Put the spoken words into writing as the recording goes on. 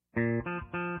Hey,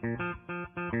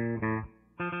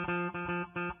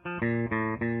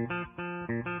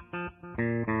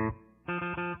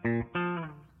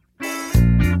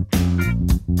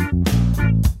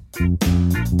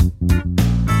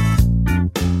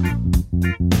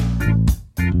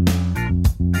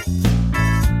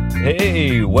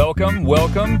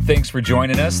 welcome. Thanks for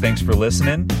joining us. Thanks for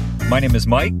listening. My name is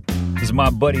Mike. This is my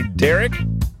buddy Derek.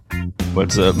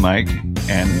 What's up, Mike?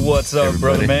 And what's up, everybody?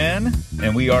 brother man?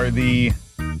 And we are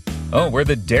we're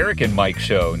the Derek and Mike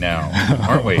show now,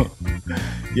 aren't we?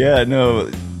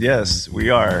 Yes,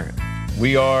 we are.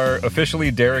 We are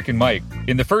officially Derek and Mike.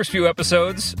 In the first few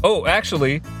episodes, through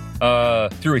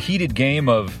a heated game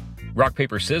of rock,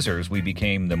 paper, scissors, we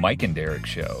became the Mike and Derek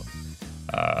show.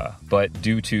 But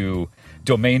due to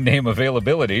domain name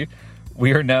availability,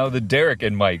 we are now the Derek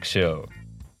and Mike show.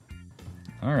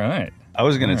 All right. I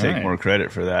was going to take more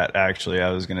credit for that. Actually,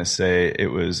 I was going to say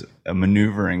it was a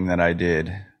maneuvering that I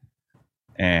did.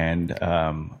 And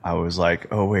I was like,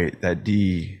 oh, wait, that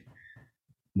D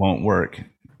won't work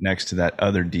next to that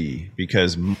other D.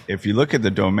 Because if you look at the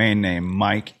domain name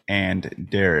Mike and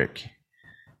Derek,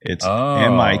 it's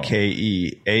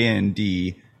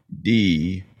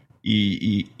MikeAndDerek.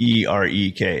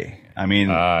 I mean,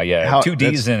 two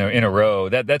D's in a row.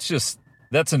 That's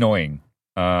annoying,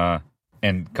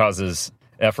 and causes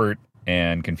effort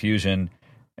and confusion,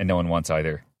 and no one wants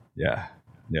either. Yeah.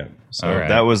 So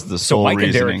that was the sole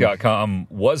reasoning. So MikeandDerek.com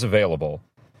was available.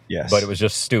 Yes, but it was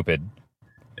just stupid.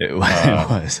 It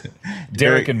was.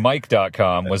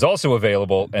 DerekandMike.com was also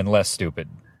available and less stupid.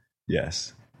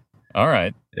 Yes. All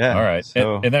right. Yeah. All right.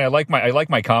 So, and then I like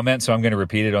my comment, so I'm going to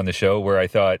repeat it on the show, where I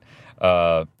thought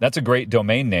that's a great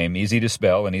domain name, easy to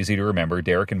spell and easy to remember,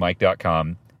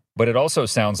 DerekandMike.com. But it also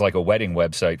sounds like a wedding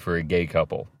website for a gay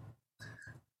couple.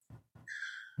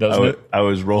 Doesn't it? I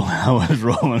was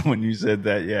rolling when you said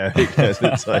that. Yeah, because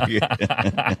it's like it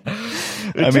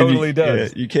totally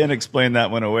does. Yeah, you can't explain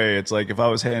that one away. It's like if I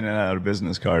was handing out a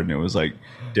business card and it was like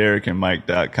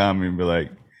DerekandMike.com, you'd be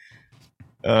like,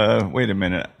 wait a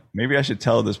minute. Maybe I should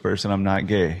tell this person I'm not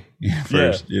gay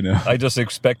first, you know? I just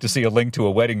expect to see a link to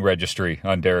a wedding registry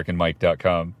on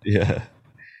DerekandMike.com. Yeah.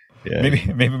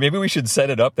 Maybe we should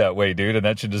set it up that way, dude, and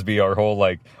that should just be our whole,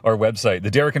 like, our website, the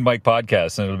Derek and Mike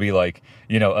podcast, and it'll be like,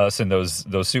 you know, us in those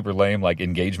super lame, like,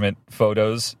 engagement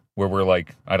photos where we're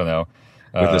like, I don't know,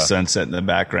 with the sunset in the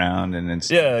background, and it's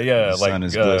the sun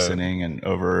is glistening and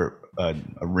over a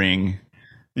ring.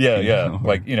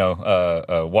 Like, you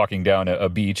know, walking down a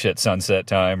beach at sunset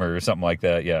time or something like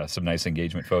that. Yeah, some nice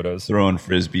engagement photos. Throwing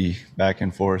frisbee back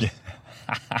and forth.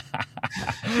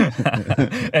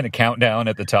 And a countdown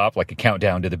at the top, like a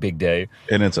countdown to the big day.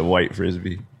 And it's a white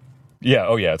frisbee. Yeah,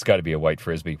 it's got to be a white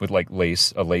frisbee with like a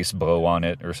lace bow on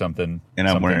it or something. And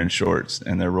I'm wearing shorts,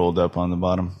 and they're rolled up on the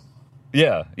bottom.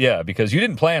 Yeah, because you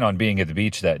didn't plan on being at the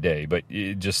beach that day, but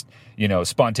it just, you know,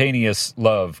 spontaneous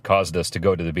love caused us to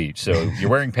go to the beach. So you're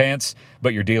wearing pants,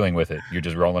 but you're dealing with it. You're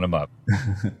just rolling them up.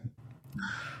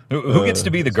 Who gets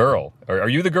to be the girl? Are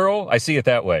you the girl? I see it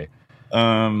that way.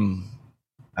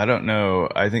 I don't know.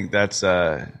 I think that's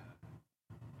a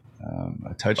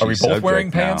touchy subject. Are we both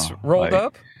wearing pants rolled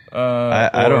up?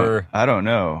 I don't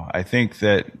know. I think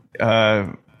that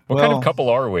what kind of couple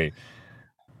are we?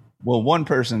 Well, one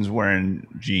person's wearing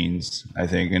jeans, I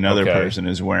think. Another person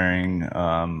is wearing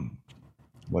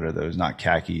what are those? Not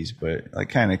khakis, but like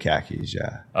kind of khakis,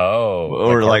 yeah. Oh,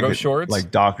 or like cargo shorts, like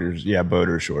doctors,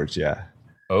 boater shorts, yeah.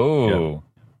 Oh,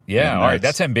 yeah. All right,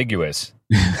 that's ambiguous.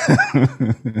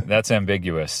 That's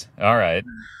ambiguous. All right.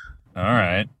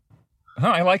 Huh,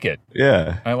 I like it.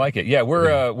 Yeah, I like it. Yeah,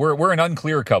 we're an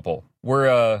unclear couple.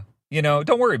 We're you know,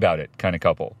 don't worry about it kind of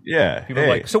couple. Yeah. People are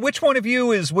like, so which one of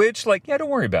you is which? Like, yeah, don't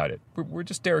worry about it. We're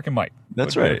just Derek and Mike.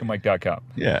 That's right. DerekandMike.com.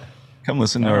 Yeah. Come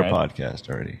listen to our podcast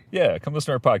already. Yeah, come listen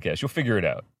to our podcast. You'll figure it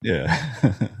out. Yeah.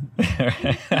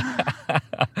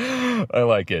 I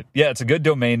like it. Yeah, it's a good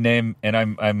domain name, and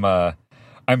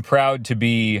I'm proud to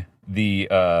be the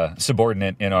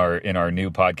subordinate in our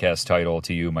new podcast title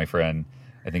to you, my friend.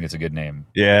 I think it's a good name.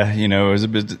 Yeah, you know, it was a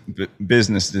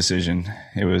business decision.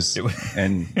 It was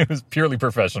purely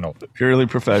professional. Purely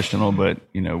professional, but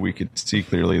you know, we could see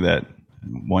clearly that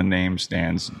one name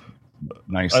stands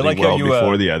nicely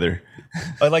before the other.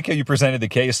 I like how you presented the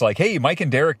case like, hey,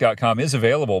 MikeandDerek.com is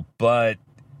available, but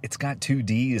it's got two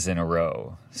D's in a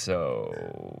row.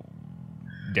 So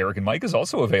Derek and Mike is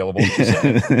also available.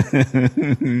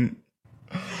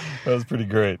 That was pretty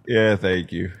great. Yeah,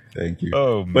 thank you.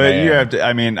 Oh, but man. you have to,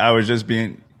 I mean, I was just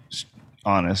being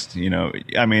honest, you know.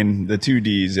 I mean, the two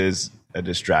D's is a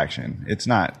distraction. It's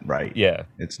not right. Yeah.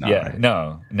 It's not right.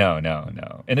 No.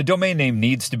 And a domain name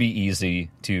needs to be easy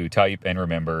to type and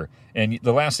remember. And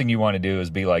the last thing you want to do is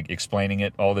be like explaining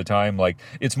it all the time. Like,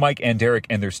 it's Mike and Derek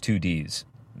and there's 2 Ds.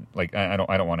 Like, I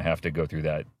don't want to have to go through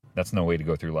that. That's no way to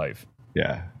go through life.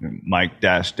 Yeah.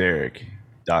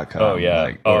 Mike-Derek.com. Oh, yeah.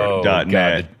 Like, or God,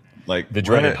 .net. Like the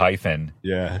dreaded hyphen.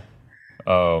 Yeah.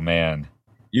 Oh, man.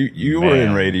 You were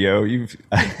in radio.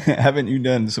 Haven't you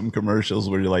done some commercials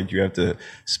where you have to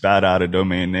spout out a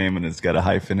domain name and it's got a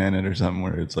hyphen in it or something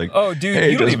where it's like, oh, dude,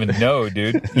 hey, you don't even know,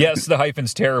 dude. Yes, the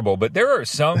hyphen's terrible, but there are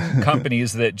some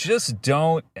companies that just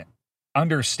don't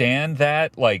understand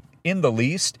that, like, in the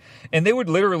least, and they would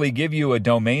literally give you a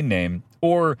domain name,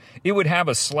 or it would have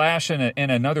a slash in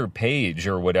another page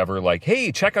or whatever, like,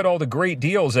 hey, check out all the great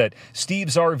deals at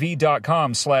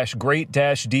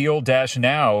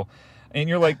stevesrv.com/great-deal-now. And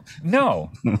you're like,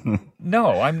 no,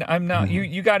 I'm not.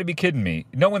 You got to be kidding me.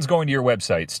 No one's going to your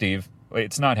website, Steve.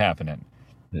 It's not happening.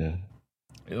 Yeah.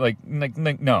 Like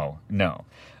no.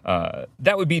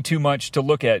 That would be too much to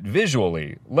look at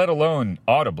visually, let alone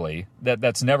audibly.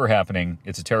 That's never happening.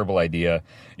 It's a terrible idea.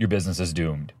 Your business is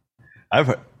doomed.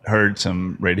 I've heard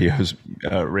some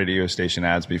radio station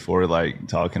ads before, like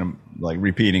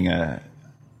repeating a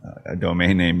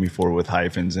domain name before with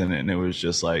hyphens in it, and it was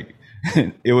just like,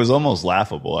 it was almost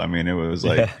laughable. I mean, it was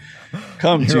like,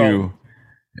 come to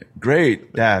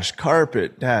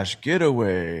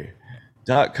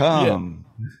great-carpet-getaway.com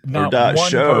Not or one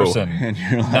 .show. person, And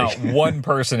you're like, not one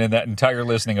person in that entire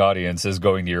listening audience is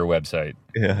going to your website.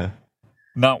 Yeah.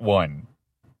 Not one.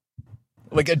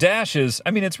 Like, a dash is,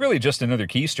 I mean, it's really just another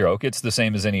keystroke. It's the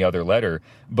same as any other letter.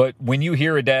 But when you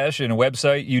hear a dash in a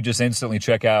website, you just instantly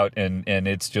check out, and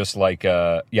it's just like,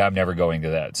 yeah, I'm never going to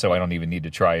that, so I don't even need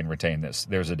to try and retain this.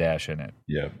 There's a dash in it.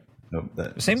 Yeah.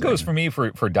 Nope, Same goes for me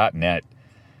for .net.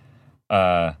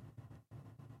 I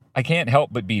can't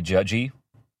help but be judgy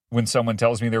when someone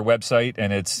tells me their website,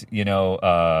 and it's,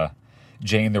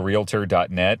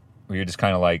 JaneTheRealtor.net, where you're just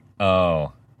kind of like,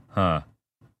 oh, huh.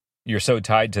 You're so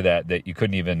tied to that you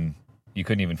couldn't even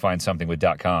find something with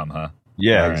 .com, huh?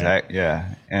 Yeah, right. exactly.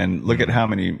 Yeah. And look at how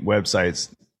many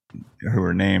websites who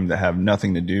are named that have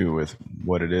nothing to do with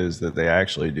what it is that they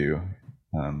actually do.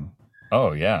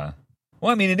 Oh, yeah.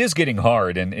 Well, I mean, it is getting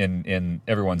hard in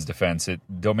everyone's defense.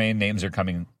 Domain names are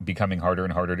becoming harder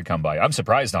and harder to come by. I'm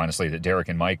surprised, honestly, that Derek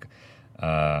and Mike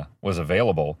was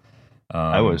available.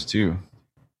 I was too.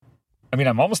 I mean,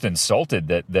 I'm almost insulted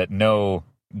that no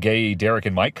gay Derek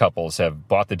and Mike couples have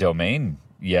bought the domain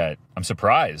yet. I'm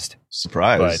surprised.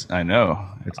 But, I know.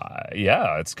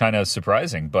 Yeah, it's kind of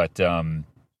surprising, but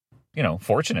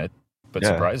fortunate, but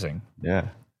surprising. Yeah.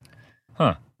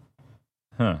 Huh.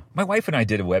 My wife and I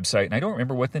did a website, and I don't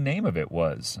remember what the name of it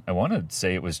was. I want to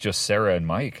say it was just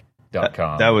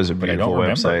sarahandmike.com. That was a beautiful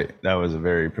website. That was a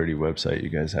very pretty website you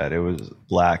guys had. It was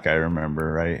black, I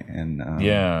remember, right? And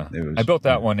I built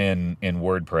that one in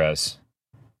WordPress.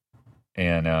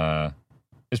 And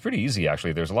it's pretty easy,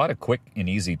 actually. There's a lot of quick and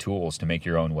easy tools to make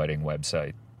your own wedding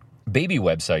website. Baby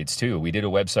websites, too. We did a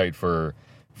website for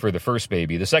the first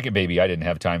baby. The second baby, I didn't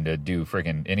have time to do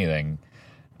friggin' anything.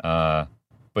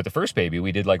 But the first baby,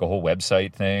 we did like a whole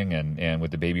website thing and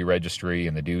with the baby registry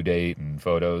and the due date and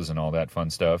photos and all that fun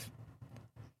stuff.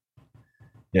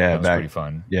 Yeah, that was pretty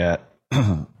fun. Yeah.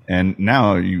 And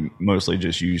now you mostly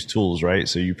just use tools, right?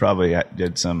 So you probably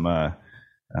did some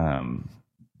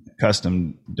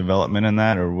custom development in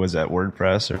that, or was that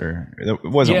WordPress? Or it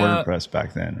wasn't WordPress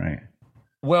back then, right?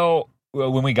 Well,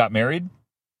 when we got married?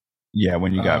 Yeah,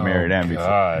 when you got married and before.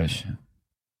 Gosh.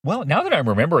 Well, now that I'm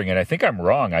remembering it, I think I'm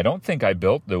wrong. I don't think I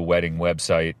built the wedding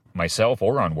website myself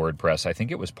or on WordPress. I think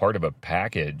it was part of a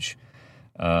package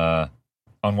on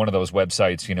one of those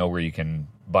websites, where you can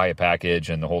buy a package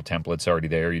and the whole template's already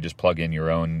there. You just plug in your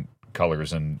own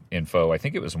colors and info. I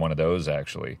think it was one of those,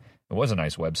 actually. It was a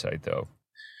nice website, though.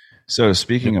 So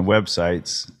speaking of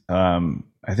websites,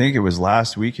 I think it was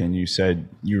last weekend you said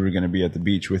you were going to be at the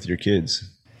beach with your kids.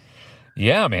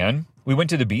 Yeah, man. We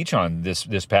went to the beach on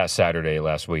this past Saturday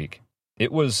last week.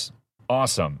 It was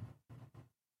awesome.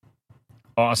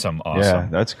 Awesome. Yeah,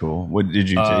 that's cool. What did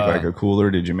you take, like a cooler?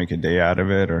 Did you make a day out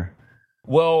of it, or?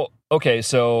 Well, okay,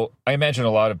 so I imagine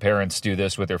a lot of parents do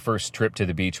this with their first trip to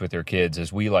the beach with their kids,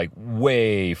 is we like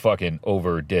way fucking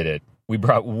overdid it. We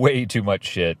brought way too much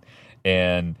shit,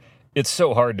 and it's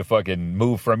so hard to fucking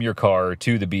move from your car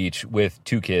to the beach with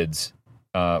 2 kids,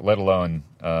 let alone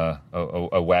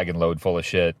a wagon load full of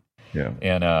shit. Yeah.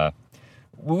 And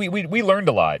we learned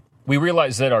a lot. We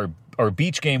realized that our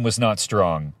beach game was not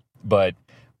strong, but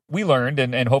we learned,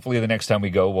 and hopefully the next time we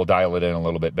go, we'll dial it in a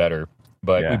little bit better.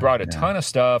 But we brought a ton of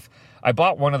stuff. I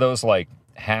bought one of those like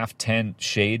half tent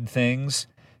shade things,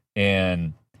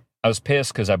 and I was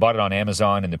pissed because I bought it on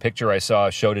Amazon, and the picture I saw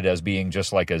showed it as being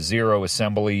just like a zero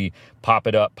assembly, pop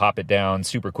it up, pop it down,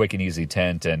 super quick and easy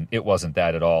tent, and it wasn't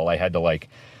that at all. I had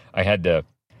to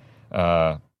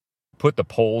put the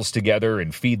poles together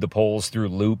and feed the poles through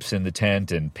loops in the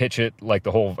tent and pitch it like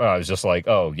the whole. I was just like,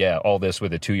 oh yeah, all this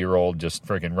with a 2-year-old just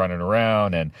freaking running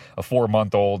around and a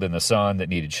 4-month-old in the sun that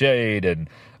needed shade and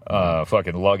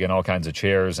fucking lugging all kinds of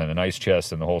chairs and an ice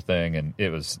chest and the whole thing, and it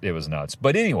was nuts.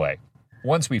 But anyway,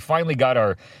 once we finally got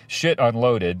our shit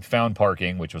unloaded, found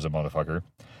parking, which was a motherfucker,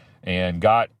 and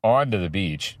got onto the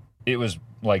beach, it was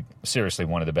like seriously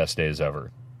one of the best days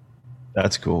ever.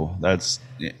 That's cool. That's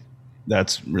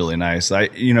really nice.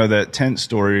 That tent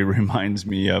story reminds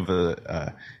me of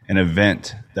an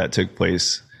event that took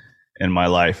place in my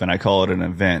life, and I call it an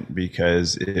event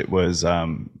because it was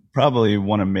probably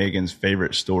one of Megan's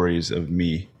favorite stories of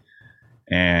me.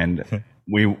 And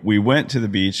we went to the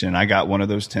beach, and I got one of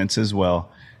those tents as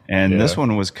well. And this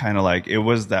one was kind of like, it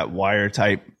was that wire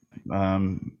type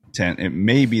tent. It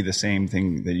may be the same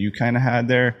thing that you kind of had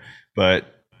there, but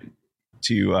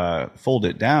to fold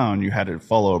it down, you had to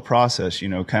follow a process,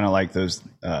 kind of like those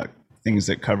things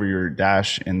that cover your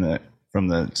dash from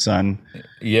the sun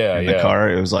in the car.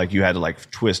 It was like you had to like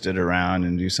twist it around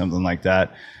and do something like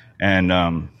that.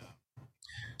 And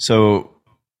so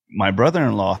my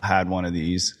brother-in-law had one of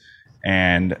these,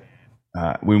 and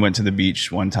we went to the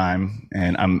beach one time,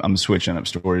 and I'm switching up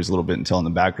stories a little bit until in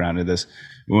the background of this.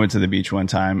 We went to the beach one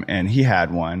time, and he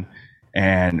had one,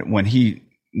 and when he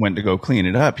went to go clean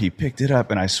it up, he picked it up,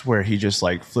 and I swear he just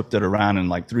like flipped it around, and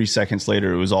like 3 seconds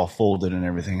later it was all folded and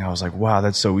everything. I was like, wow,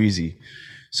 that's so easy.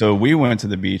 So we went to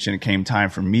the beach, and it came time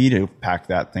for me to pack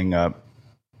that thing up,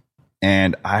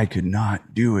 and I could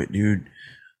not do it, dude.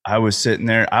 I was sitting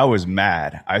there, I was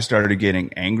mad. I started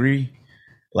getting angry,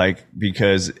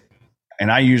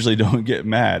 and I usually don't get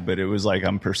mad, but it was like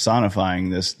I'm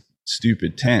personifying this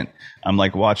stupid tent. I'm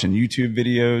like watching YouTube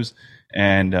videos,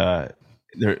 and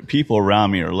people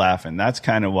around me are laughing. That's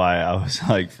kind of why I was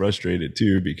like frustrated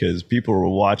too, because people were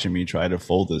watching me try to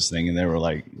fold this thing, and they were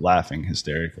like laughing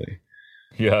hysterically.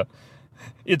 Yeah.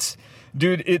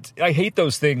 I hate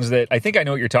those things that I think I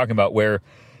know what you're talking about, where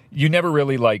you never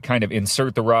really like kind of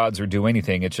insert the rods or do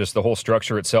anything. It's just the whole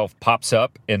structure itself pops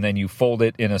up, and then you fold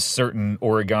it in a certain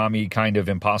origami kind of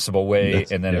impossible way,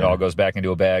 and then it all goes back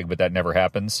into a bag, but that never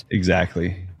happens.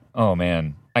 Exactly. Oh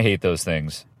man, I hate those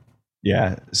things.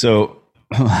 Yeah. So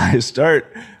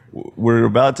we're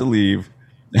about to leave,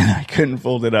 and I couldn't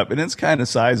fold it up, and it's kind of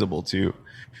sizable too.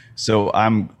 So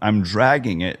I'm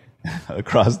dragging it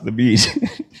across the beach,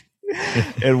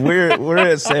 and we're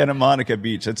at Santa Monica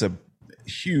Beach. It's a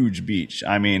huge beach.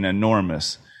 I mean,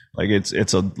 enormous. Like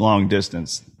it's a long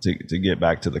distance to get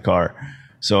back to the car.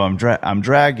 So I'm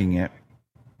dragging it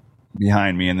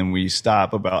behind me, and then we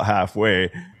stop about halfway.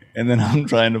 And then I'm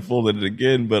trying to fold it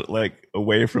again, but like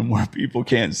away from where people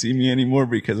can't see me anymore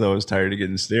because I was tired of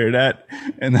getting stared at.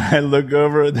 And then I look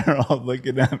over, and they're all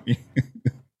looking at me.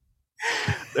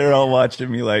 They're all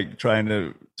watching me, like trying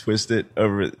to twist it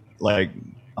over like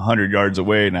 100 yards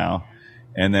away now.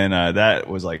 And then that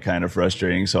was like kind of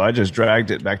frustrating. So I just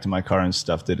dragged it back to my car and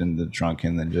stuffed it in the trunk,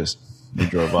 and then we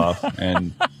drove off.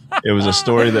 And it was a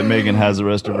story that Megan has the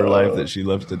rest of her life that she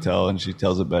loves to tell, and she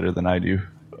tells it better than I do.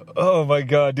 Oh my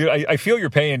God, dude. I feel your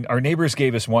pain. Our neighbors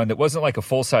gave us one that wasn't like a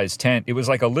full-size tent. It was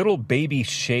like a little baby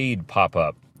shade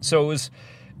pop-up. So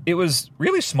it was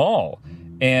really small,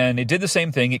 and it did the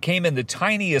same thing. It came in the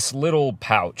tiniest little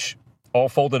pouch, all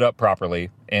folded up properly.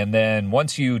 And then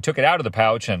once you took it out of the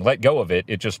pouch and let go of it,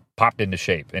 it just popped into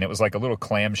shape. And it was like a little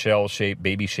clamshell shaped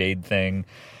baby shade thing.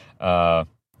 I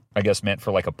guess meant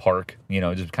for like a park,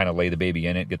 just kind of lay the baby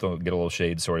in it, get a little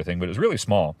shade sort of thing. But it was really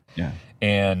small. Yeah.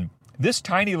 And this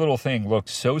tiny little thing looked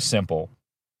so simple,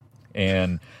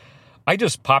 and I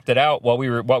just popped it out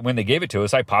when they gave it to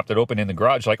us. I popped it open in the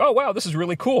garage, like, oh wow, this is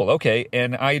really cool. Okay,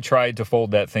 and I tried to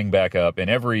fold that thing back up in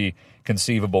every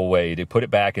conceivable way to put it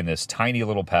back in this tiny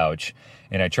little pouch,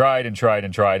 and I tried and tried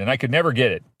and tried, and I could never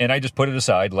get it. And I just put it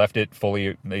aside, left it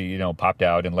fully, popped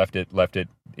out, and left it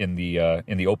in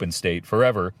the open state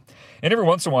forever. And every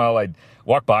once in a while, I'd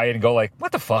walk by it and go like,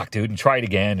 what the fuck, dude? And try it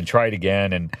again and try it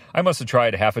again. And I must have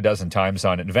tried 6 times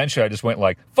on it. And eventually I just went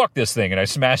like, fuck this thing. And I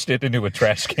smashed it into a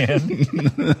trash can.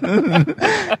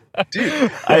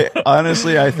 Dude,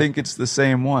 I think it's the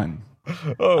same one.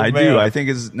 Oh, I man. do. I think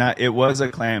it's not. It was a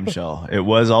clamshell. It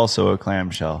was also a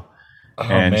clamshell. Oh,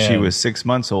 and man. she was 6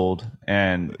 months old.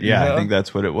 And I think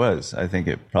that's what it was. I think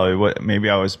it probably maybe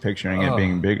I was picturing it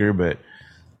being bigger, but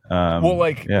Well,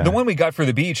 like yeah. the one we got for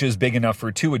the beach is big enough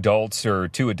for two adults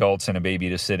and a baby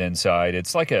to sit inside.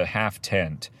 It's like a half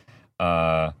tent.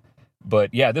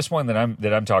 But yeah, this one that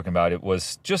I'm talking about, it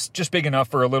was just big enough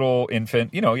for a little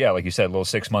infant, like you said, a little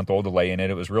 6-month-old to lay in it.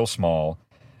 It was real small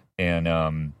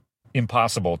and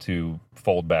impossible to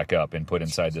fold back up and put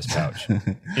inside this pouch.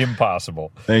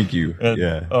 Impossible. Thank you. And,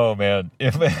 yeah. Oh man,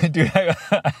 dude, I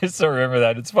still remember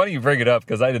that. It's funny you bring it up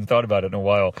because I hadn't thought about it in a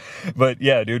while. But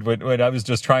yeah, dude, when I was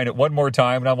just trying it one more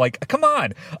time, and I'm like, come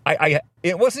on,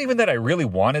 it wasn't even that I really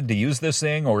wanted to use this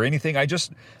thing or anything. I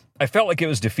felt like it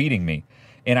was defeating me.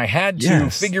 And I had to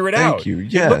figure it out. Thank you.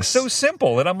 Yes. It looks so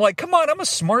simple. And I'm like, come on, I'm a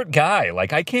smart guy.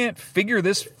 Like, I can't figure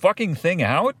this fucking thing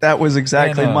out. That was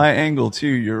exactly my angle, too.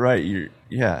 You're right.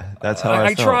 That's how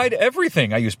I felt. Tried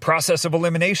everything. I used process of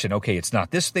elimination. Okay, it's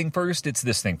not this thing first, it's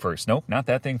this thing first. Nope, not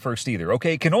that thing first either.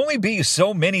 Okay, it can only be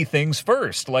so many things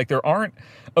first. Like, there aren't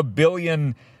a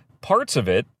billion parts of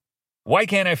it. Why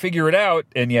can't I figure it out?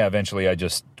 And yeah, eventually I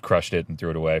just crushed it and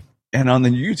threw it away. And on the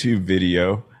YouTube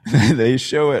video, they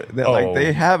show it that like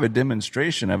they have a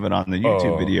demonstration of it on the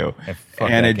YouTube video,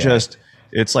 and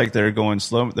it's like they're going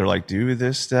slow. They're like, do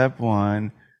this step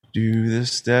 1, do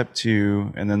this step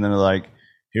 2, and then they're like,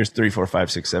 here's 3, 4,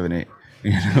 5, 6, 7, 8.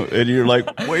 And you're like,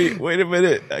 wait a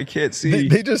minute, I can't see.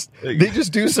 They just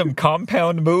do some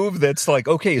compound move that's like,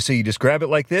 okay, so you just grab it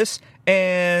like this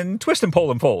and twist and pull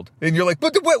and fold, and you're like,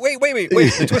 but wait,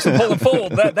 the twist and pull and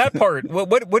fold, that part,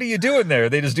 what are you doing there?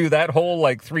 They just do that whole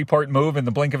like 3-part move in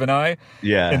the blink of an eye,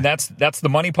 and that's the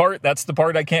money part. That's the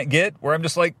part I can't get, where I'm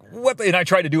just like, what? And I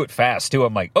try to do it fast too.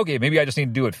 I'm like, okay, maybe I just need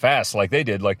to do it fast like they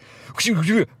did, like,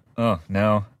 oh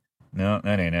no,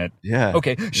 that ain't it. Yeah.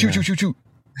 Okay, shoot.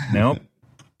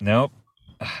 Nope.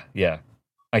 Yeah.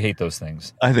 I hate those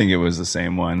things. I think it was the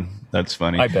same one. That's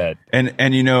funny. I bet. And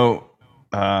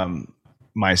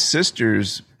my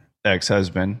sister's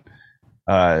ex-husband,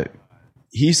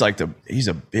 he's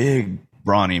a big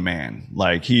brawny man.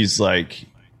 Like, he's like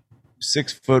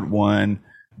 6'1",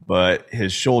 but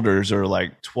his shoulders are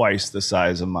like twice the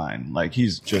size of mine. Like,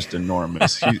 he's just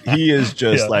enormous. He is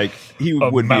just like, he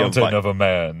would be a mountain of a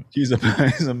man. He's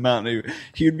a mountain.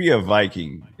 He would be a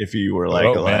Viking if he were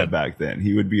like alive back then.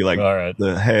 He would be like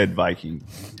the head Viking.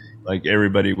 Like,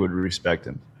 everybody would respect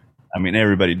him. I mean,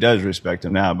 everybody does respect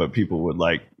him now, but people would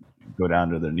like go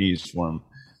down to their knees for him.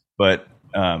 But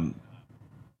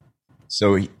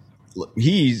so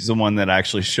he's the one that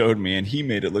actually showed me, and he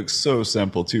made it look so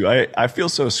simple too. I feel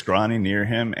so scrawny near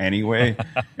him anyway.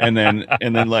 and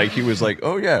then like he was like,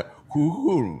 oh yeah,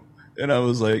 and I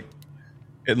was like,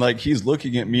 and like he's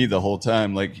looking at me the whole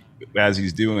time, like as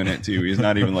he's doing it too. He's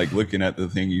not even like looking at the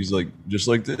thing. He's like, just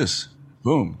like this,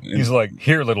 boom. And he's like,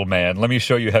 here, little man, let me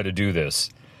show you how to do this,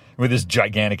 with his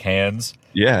gigantic hands.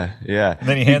 Yeah. And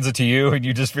then he hands it to you, and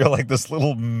you just feel like this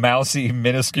little mousy,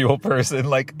 minuscule person.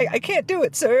 Like, I can't do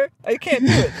it, sir. I can't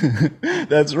do it.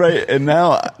 That's right. And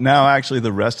now, actually,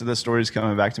 the rest of the story is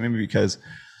coming back to me, because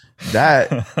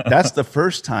that's the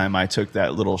first time I took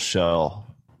that little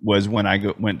shell was when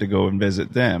I went to go and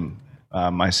visit them,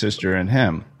 my sister and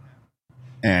him,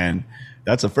 and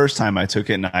that's the first time I took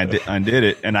it, and I did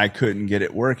it, and I couldn't get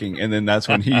it working. And then that's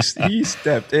when he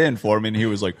stepped in for me, and he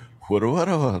was like, what?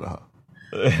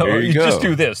 There you go. Just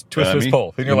do this, twist this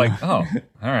pole. And you're like, oh,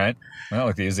 all right. That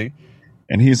looked easy.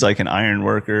 And he's like an iron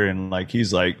worker, and like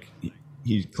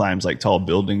he climbs like tall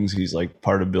buildings. He's like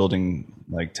part of building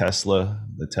like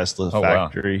the Tesla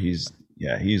factory.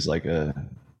 Wow. He's like a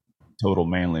total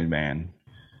manly man.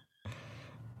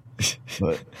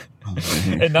 But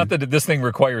and not that this thing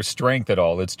requires strength at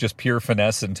all. It's just pure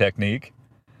finesse and technique.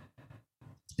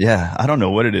 Yeah, I don't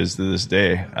know what it is to this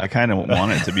day. I kind of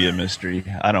want it to be a mystery.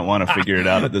 I don't want to figure it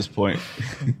out at this point.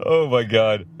 Oh my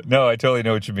God. No, I totally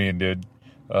know what you mean, dude.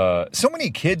 So many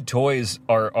kid toys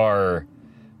are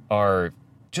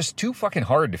just too fucking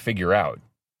hard to figure out.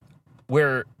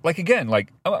 Where, like, again,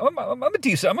 like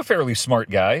I'm a fairly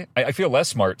smart guy. I feel less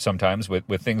smart sometimes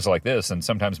with things like this, and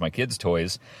sometimes my kids'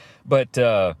 toys. But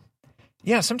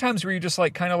sometimes where you're just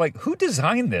like, kind of like, who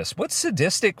designed this? What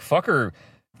sadistic fucker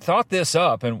thought this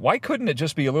up, and why couldn't it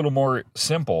just be a little more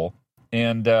simple?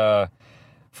 And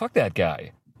fuck that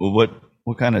guy. Well,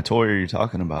 what kind of toy are you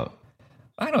talking about?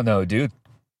 I don't know, dude.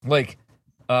 Like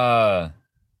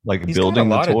building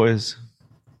the toys.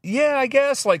 Yeah, I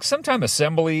guess like sometime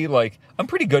assembly. Like, I'm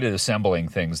pretty good at assembling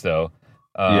things, though.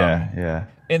 Yeah.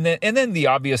 And then the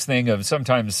obvious thing of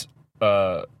sometimes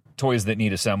toys that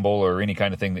need assemble, or any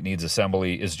kind of thing that needs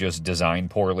assembly, is just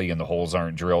designed poorly and the holes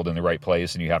aren't drilled in the right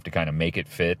place, and you have to kind of make it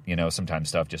fit. Sometimes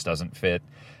stuff just doesn't fit.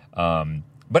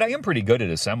 But I am pretty good at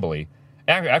assembly.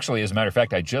 Actually, as a matter of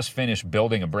fact, I just finished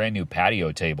building a brand new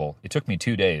patio table. It took me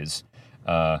 2 days.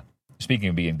 Speaking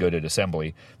of being good at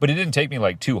assembly, but it didn't take me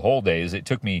like 2 whole days. It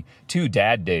took me 2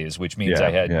 dad days, which means I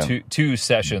had two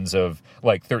sessions of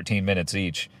like 13 minutes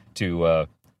each to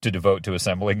devote to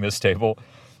assembling this table.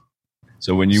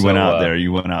 So when you went out there,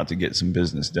 you went out to get some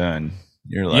business done.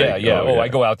 You're like, yeah. I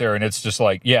go out there and it's just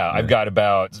like, I've got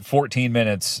about 14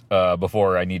 minutes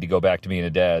before I need to go back to being a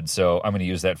dad. So I'm going to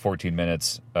use that 14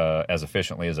 minutes as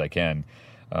efficiently as I can.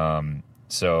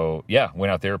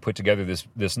 Went out there, put together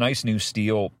this nice new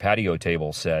steel patio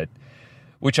table set,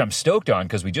 which I'm stoked on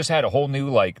because we just had a whole new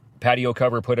like patio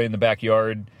cover put in the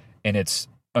backyard, and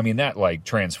that like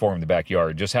transformed the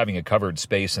backyard. Just having a covered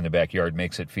space in the backyard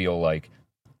makes it feel like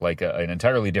an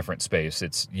entirely different space.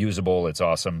 It's usable. It's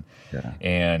awesome. Yeah.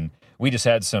 And we just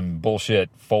had some bullshit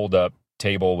fold up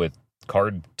table with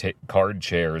card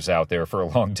chairs out there for a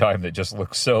long time that just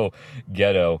looks so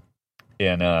ghetto.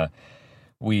 And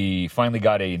we finally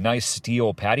got a nice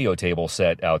steel patio table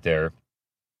set out there.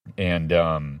 And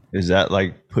is that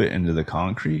like put into the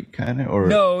concrete kind of, or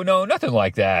no, nothing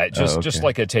like that. Just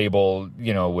like a table,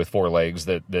 with 4 legs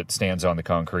that stands on the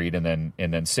concrete, and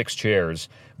then 6 chairs.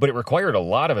 But it required a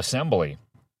lot of assembly.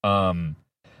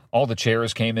 All the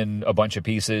chairs came in a bunch of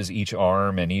pieces, each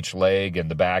arm and each leg,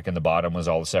 and the back and the bottom was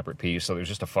all a separate piece. So there's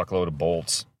just a fuckload of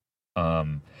bolts.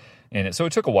 So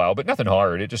it took a while, but nothing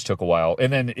hard. It just took a while.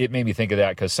 And then it made me think of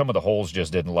that because some of the holes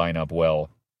just didn't line up well.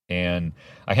 And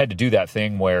I had to do that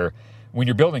thing where when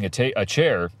you're building a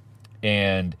chair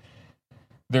and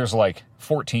there's like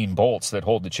 14 bolts that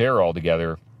hold the chair all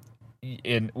together.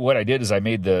 And what I did is I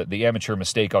made the amateur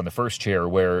mistake on the first chair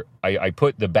where I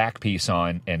put the back piece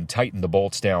on and tightened the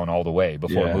bolts down all the way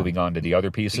before moving on to the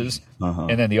other pieces. Uh-huh.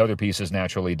 And then the other pieces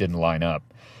naturally didn't line up.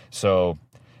 So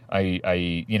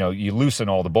you loosen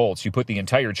all the bolts. You put the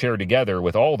entire chair together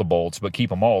with all the bolts, but keep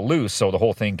them all loose so the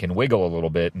whole thing can wiggle a little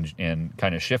bit and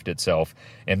kind of shift itself.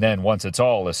 And then once it's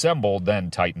all assembled, then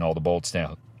tighten all the bolts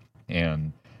down.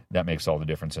 And that makes all the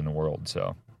difference in the world.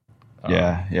 So,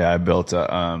 I built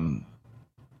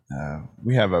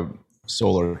we have a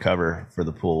solar cover for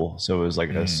the pool. So it was like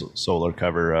a solar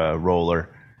cover roller.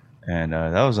 And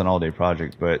that was an all-day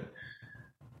project, but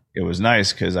it was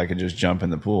nice because I could just jump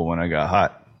in the pool when I got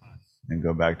hot and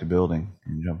go back to building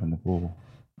and jump in the pool.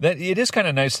 It is kind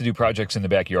of nice to do projects in the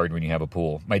backyard when you have a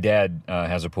pool. My dad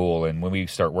has a pool, and when we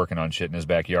start working on shit in his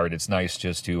backyard, it's nice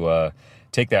just to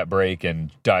take that break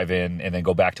and dive in and then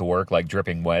go back to work like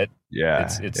dripping wet. Yeah,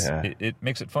 it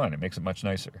makes it fun. It makes it much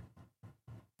nicer.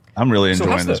 I'm really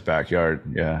enjoying this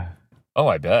backyard. Yeah. Oh,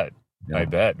 I bet. Yeah. I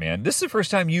bet, man. This is the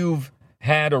first time you've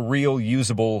had a real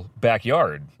usable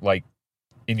backyard, like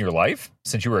in your life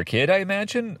since you were a kid, I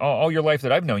imagine. All your life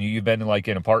that I've known you, you've been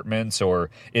in apartments or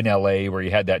in LA where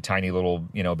you had that tiny little,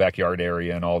 backyard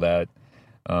area and all that.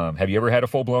 Have you ever had a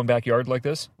full-blown backyard like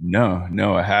this?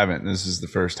 No, I haven't. This is the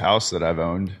first house that I've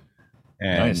owned.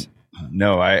 And nice.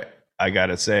 No, I got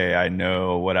to say, I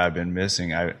know what I've been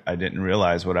missing. I didn't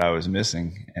realize what I was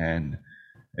missing. And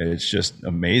it's just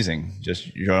amazing.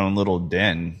 Just your own little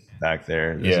den back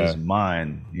there. This is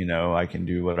mine. I can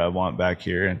do what I want back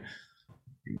here. And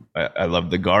I love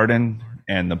the garden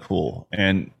and the pool.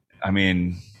 And I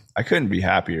mean, I couldn't be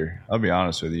happier. I'll be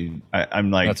honest with you.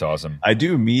 I'm like, that's awesome. I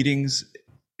do meetings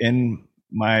in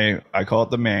I call it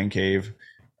the man cave,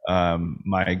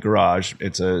 my garage.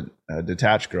 It's a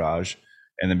detached garage.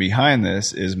 And then behind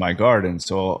this is my garden.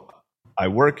 So I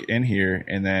work in here,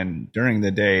 and then during the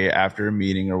day after a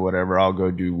meeting or whatever, I'll go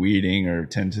do weeding or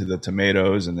tend to the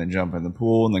tomatoes and then jump in the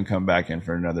pool and then come back in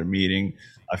for another meeting.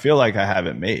 I feel like I have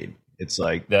it made. It's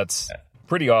like, that's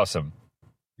pretty awesome.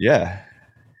 Yeah,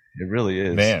 it really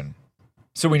is, man.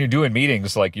 So when you're doing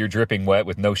meetings, like you're dripping wet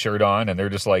with no shirt on, and they're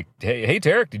just like, hey,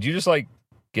 Tarek, did you just like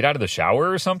get out of the shower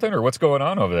or something, or what's going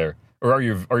on over there? Or are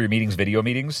your meetings video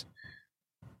meetings?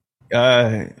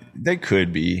 They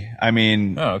could be. I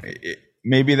mean,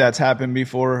 maybe that's happened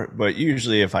before, but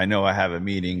usually if I know I have a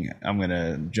meeting, I'm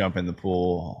gonna jump in the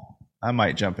pool. I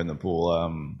might jump in the pool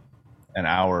an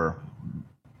hour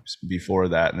before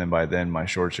that, and then by then my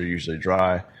shorts are usually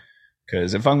dry,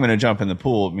 because if I'm going to jump in the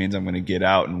pool, it means I'm going to get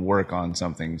out and work on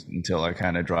something until I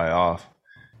kind of dry off.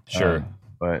 Sure.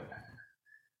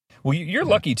 Well, you're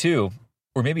lucky too,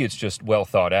 or maybe it's just well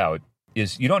thought out,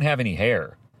 is you don't have any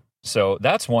hair. So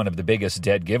that's one of the biggest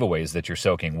dead giveaways, that you're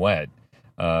soaking wet.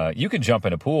 You can jump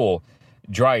in a pool,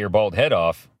 dry your bald head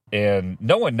off, and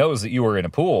no one knows that you were in a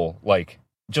pool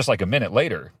just like a minute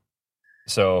later.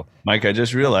 So, Mike, I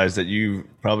just realized that you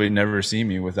probably never see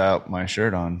me without my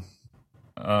shirt on.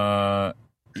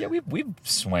 Yeah, we've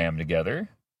swam together.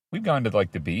 We've gone to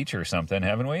like the beach or something,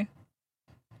 haven't we?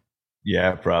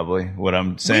 Yeah, probably. What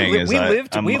I'm saying is we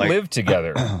lived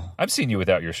together. I've seen you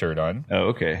without your shirt on. Oh,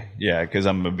 okay. Yeah, because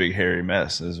I'm a big hairy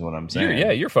mess is what I'm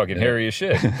saying. You're fucking hairy as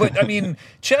shit. But, I mean,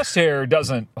 chest hair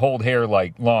doesn't hold hair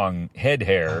like long head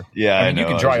hair. Yeah, I mean, you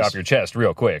can dry off your chest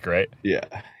real quick, right? Yeah.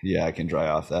 Yeah, I can dry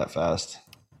off that fast.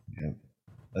 Yeah,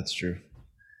 that's true.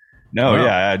 No, Wow.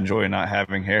 yeah, I enjoy not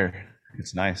having hair.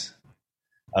 It's nice.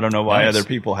 I don't know why other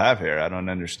people have hair. I don't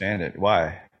understand it.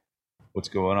 Why? What's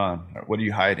going on? What are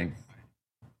you hiding?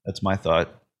 That's my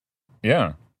thought.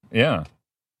 Yeah. Yeah.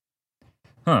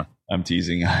 Huh. I'm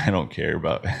teasing. I don't care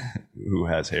about who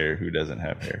has hair, who doesn't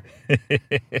have hair.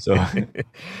 So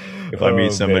if I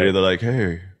meet somebody, they're like,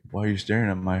 "Hey, why are you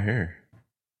staring at my hair?"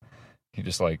 You're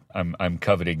just like, I'm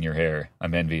coveting your hair.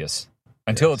 I'm envious.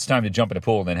 Until it's time to jump in a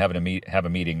pool and then have a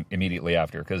meeting immediately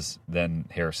after, because then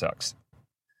hair sucks.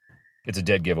 It's a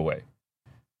dead giveaway.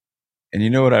 And you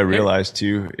know what I realized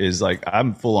too is like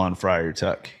I'm full on Friar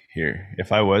Tuck here.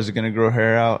 If I was going to grow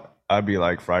hair out, I'd be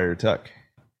like Friar Tuck.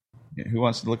 Who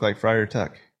wants to look like Friar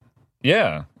Tuck?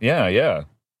 Yeah. Huh.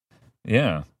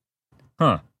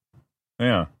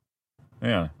 Yeah.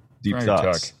 Deep Friar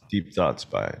Thoughts. Tuck. Deep Thoughts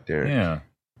by Derek.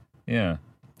 Yeah.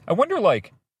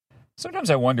 Sometimes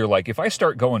I wonder, if I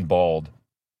start going bald,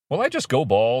 will I just go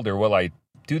bald or will I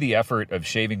do the effort of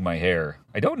shaving my hair?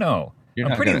 I don't know.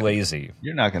 I'm pretty lazy.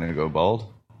 You're not going to go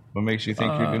bald. What makes you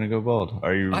think you're going to go bald?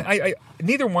 Are you?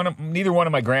 Neither one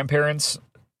of my grandparents,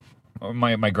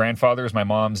 my grandfathers, my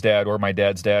mom's dad or my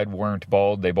dad's dad weren't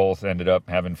bald. They both ended up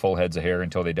having full heads of hair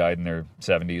until they died in their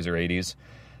 70s or 80s.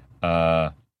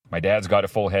 My dad's got a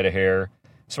full head of hair,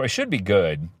 so I should be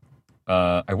good.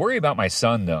 I worry about my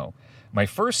son, though. My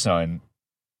first son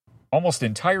almost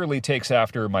entirely takes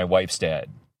after my wife's dad.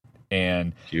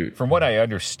 And Cute. From what I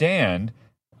understand,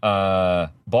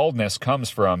 baldness comes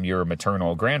from your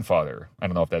maternal grandfather. I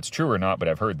don't know if that's true or not, but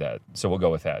I've heard that. So we'll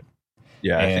go with that.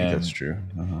 Yeah, I think that's true.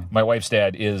 Uh-huh. My wife's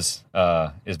dad is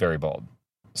very bald.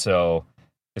 So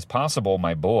it's possible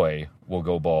my boy will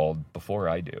go bald before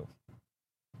I do.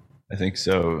 I think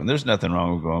so. And there's nothing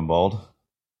wrong with going bald.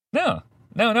 No.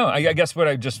 I guess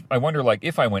I wonder,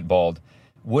 if I went bald,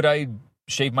 would I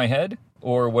shave my head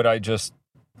or would I just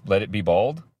let it be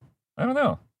bald? I don't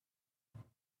know.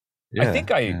 Yeah,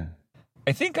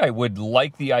 I think I would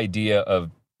like the idea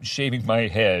of shaving my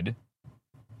head,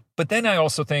 but then I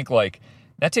also think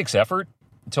that takes effort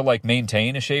to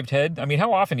maintain a shaved head. I mean,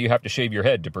 how often do you have to shave your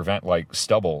head to prevent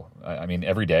stubble? I mean,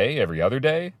 every day, every other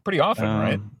day, pretty often,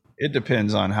 right? It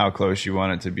depends on how close you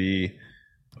want it to be.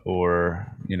 Or,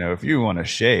 if you want to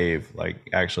shave,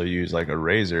 actually use a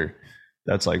razor,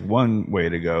 that's one way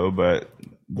to go. But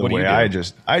the way I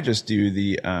just do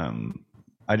the,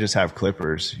 I just have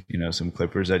clippers, some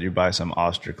clippers that you buy, some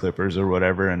Oster clippers or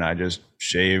whatever. And I just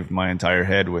shave my entire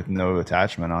head with no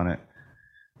attachment on it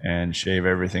and shave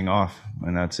everything off.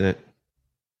 And that's it.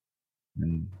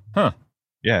 And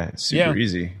yeah, it's super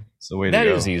easy. It's the way to go. That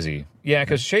is easy. Yeah,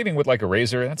 because shaving with a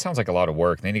razor, that sounds like a lot of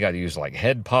work. Then you got to use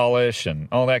head polish and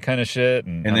all that kind of shit.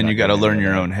 And then you got to learn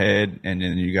your own head. And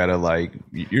then you got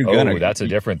to that's a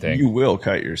different thing. You will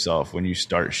cut yourself when you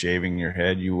start shaving your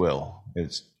head. You will.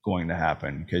 It's going to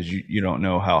happen because you don't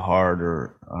know how hard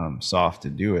or soft to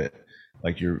do it.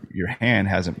 Your hand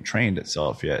hasn't trained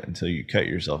itself yet until you cut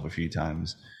yourself a few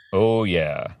times. Oh,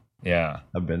 yeah.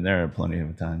 I've been there plenty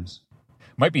of times.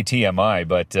 Might be TMI,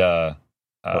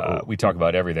 but we talk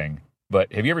about everything.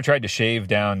 But have you ever tried to shave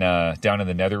down in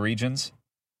the nether regions?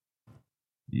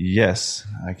 Yes,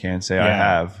 I can't say I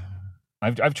have.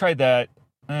 I've tried that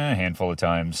a handful of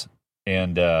times,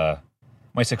 and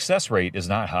my success rate is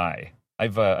not high.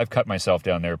 I've cut myself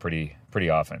down there pretty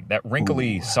often. That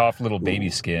wrinkly, soft little baby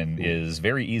skin is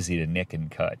very easy to nick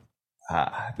and cut.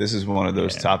 This is one of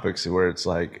those topics where it's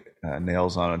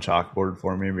nails on a chalkboard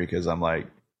for me because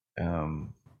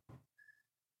I'm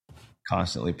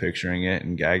constantly picturing it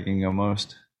and gagging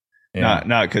almost. Not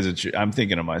because I'm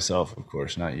thinking of myself, of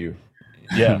course, not you.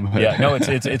 Yeah. No,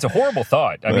 it's a horrible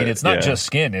thought. I mean, it's not just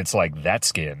skin. It's that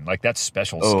skin, that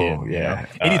special skin. Yeah.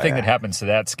 Anything that happens to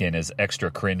that skin is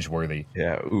extra cringeworthy.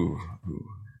 Yeah. Ooh.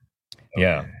 Okay.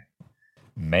 Yeah.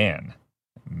 Man.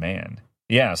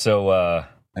 Yeah. So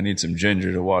I need some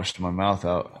ginger to wash my mouth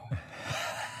out.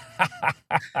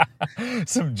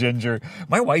 Some ginger.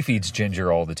 My wife eats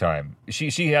ginger all the time.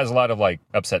 She has a lot of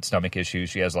upset stomach issues.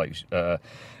 She has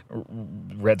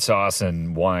red sauce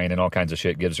and wine and all kinds of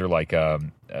shit. Gives her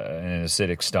an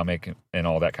acidic stomach and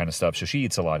all that kind of stuff. So she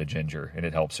eats a lot of ginger and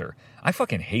it helps her. I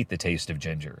fucking hate the taste of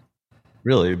ginger.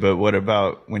 Really? But what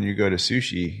about when you go to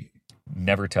sushi?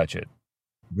 Never touch it.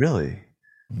 Really?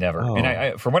 Never. Oh. And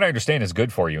I, from what I understand, is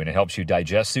good for you and it helps you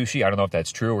digest sushi. I don't know if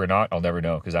that's true or not. I'll never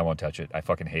know because I won't touch it. I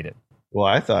fucking hate it. Well,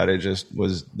 I thought it just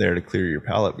was there to clear your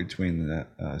palate between the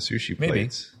sushi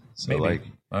plates. So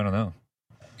Maybe. I don't know.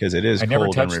 Because it is I never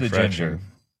cold and touched the refreshing. ginger.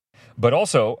 But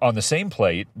also, on the same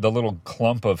plate, the little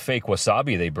clump of fake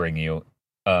wasabi they bring you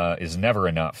is never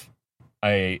enough.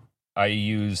 I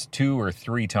use 2 or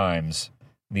 3 times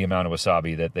the amount of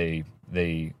wasabi that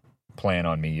they plan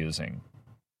on me using.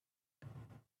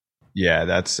 Yeah,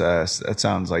 that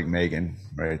sounds like Megan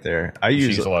right there. She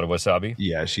eats a lot of wasabi?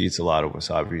 Yeah, she eats a lot of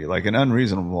wasabi, like an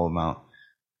unreasonable amount.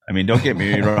 I mean, don't get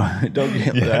me wrong. Don't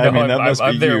get that. I mean, that must be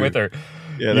I'm there you. with her.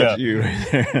 Yeah, that's you right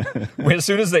there. As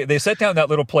soon as they set down that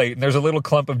little plate, and there's a little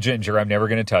clump of ginger I'm never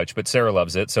going to touch, but Sarah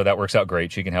loves it, so that works out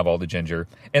great. She can have all the ginger.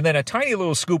 And then a tiny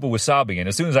little scoop of wasabi, and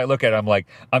as soon as I look at it, I'm like,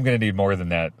 I'm going to need more than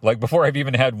that. Like, before I've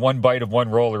even had one bite of one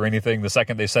roll or anything, the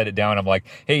second they set it down, I'm like,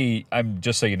 hey,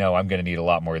 just so you know, I'm going to need a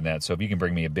lot more than that. So if you can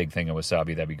bring me a big thing of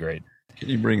wasabi, that'd be great. Can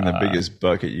you bring the biggest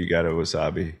bucket you got of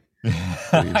wasabi?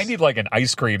 I need like an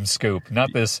ice cream scoop,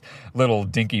 not this little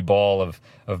dinky ball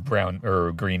of brown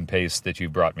or green paste that you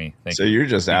brought me. Thank you. So you're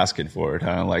just asking for it,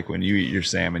 huh? Like when you eat your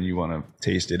salmon, you want to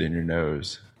taste it in your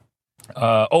nose.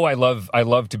 I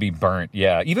love to be burnt.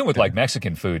 Yeah, even with like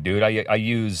Mexican food, dude.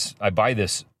 I buy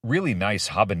this really nice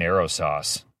habanero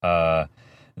sauce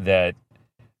that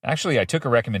actually I took a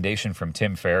recommendation from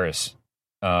Tim Ferriss.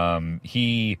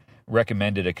 He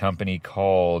recommended a company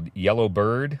called Yellow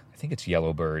Bird. I think it's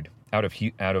Yellow Bird out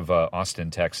of Austin,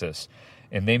 Texas,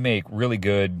 and they make really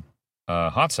good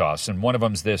hot sauce. And one of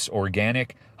them's this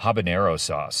organic habanero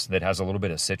sauce that has a little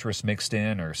bit of citrus mixed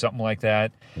in or something like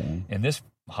that. Mm. And this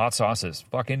hot sauce is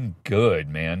fucking good,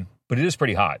 man. But it is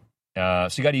pretty hot, so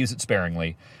you got to use it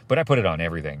sparingly. But I put it on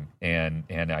everything, and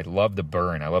I love the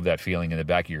burn. I love that feeling in the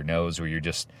back of your nose where you're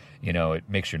just, it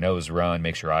makes your nose run,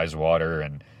 makes your eyes water,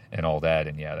 and all that.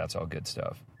 And yeah, that's all good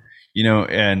stuff.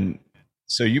 And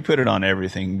so you put it on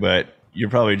everything, but you're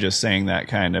probably just saying that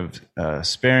kind of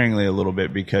sparingly a little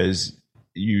bit because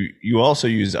you also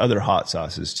use other hot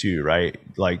sauces too, right?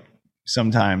 Like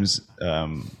sometimes a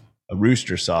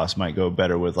rooster sauce might go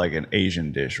better with like an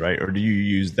Asian dish, right? Or do you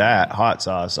use that hot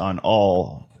sauce on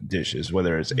all dishes,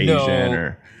 whether it's Asian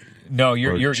or... No,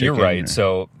 you're right.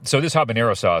 So this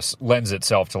habanero sauce lends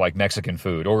itself to like Mexican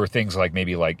food or things like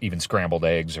maybe like even scrambled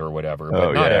eggs or whatever,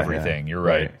 but not everything. Yeah. You're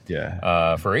right.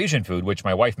 Yeah. For Asian food, which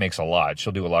my wife makes a lot,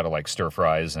 she'll do a lot of like stir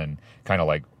fries and kind of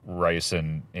like rice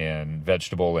and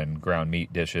vegetable and ground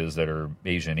meat dishes that are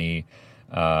Asian-y.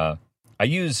 I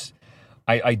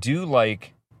do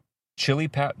like chili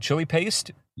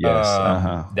paste. Yes.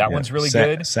 That one's really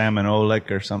good.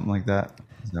 Salmonolic or something like that.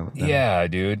 Yeah,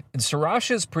 dude. And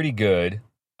sriracha's pretty good.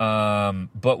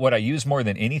 But what I use more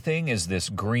than anything is this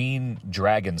green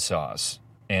dragon sauce.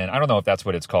 And I don't know if that's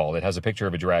what it's called. It has a picture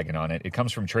of a dragon on it. It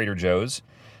comes from Trader Joe's.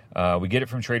 We get it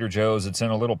from Trader Joe's. It's in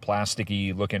a little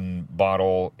plasticky looking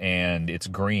bottle, and it's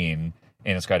green,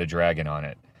 and it's got a dragon on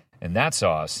it. And that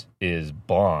sauce is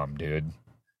bomb, dude.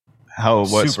 What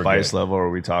Super spice good. level are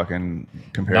we talking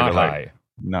compared Not to high. like...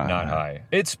 Not high.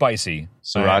 It's spicy.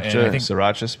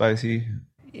 Sriracha spicy?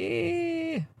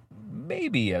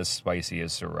 Maybe as spicy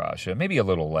as sriracha. Maybe a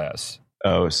little less.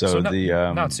 Oh, so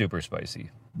not super spicy.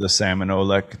 The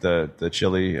salmonolic, the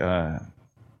chili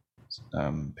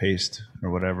paste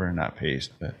or whatever. Not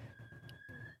paste, but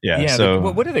yeah. So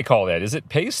what do they call that? Is it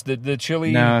paste? The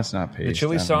chili? No, it's not paste. The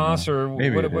chili sauce, or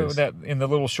maybe what that in the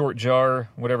little short jar,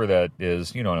 whatever that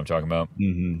is. You know what I'm talking about.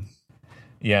 Mm-hmm.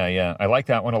 Yeah. I like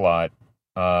that one a lot.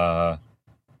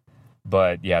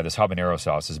 But yeah, this habanero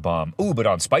sauce is bomb. Ooh, but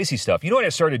on spicy stuff, you know what I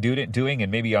started doing,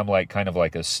 and maybe I'm like kind of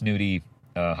like a snooty,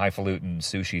 highfalutin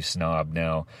sushi snob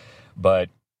now, but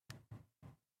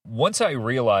once I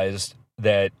realized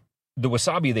that the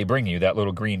wasabi they bring you, that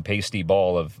little green pasty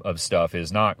ball of stuff,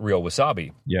 is not real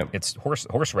wasabi. Yep. It's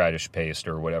horseradish paste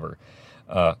or whatever.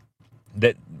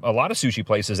 That a lot of sushi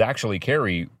places actually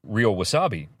carry real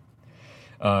wasabi.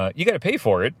 You got to pay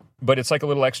for it, but it's like a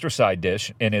little extra side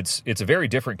dish, and it's a very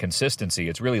different consistency.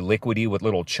 It's really liquidy with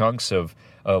little chunks of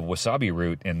wasabi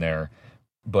root in there.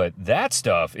 But that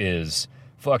stuff is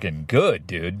fucking good,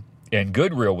 dude. And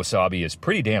good real wasabi is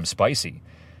pretty damn spicy.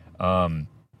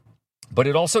 But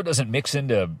it also doesn't mix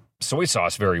into soy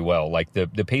sauce very well. Like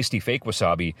the pasty fake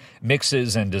wasabi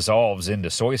mixes and dissolves into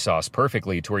soy sauce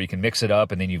perfectly to where you can mix it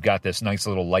up, and then you've got this nice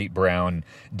little light brown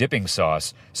dipping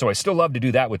sauce. So I still love to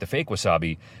do that with the fake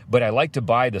wasabi, but I like to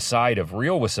buy the side of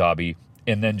real wasabi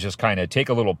and then just kind of take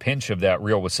a little pinch of that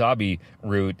real wasabi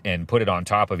root and put it on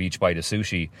top of each bite of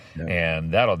sushi. Yeah.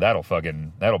 And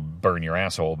that'll burn your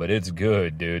asshole, but it's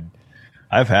good, dude.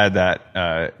 I've had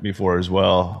that before as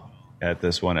well at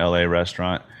this one LA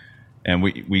restaurant. And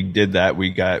we did that.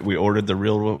 We ordered the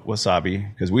real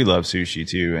wasabi because we love sushi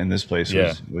too, and this place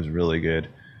was really good.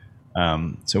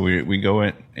 So we go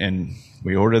in and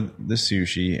we ordered the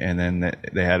sushi, and then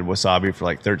they had wasabi for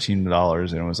like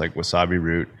 $13, and it was like wasabi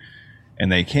root.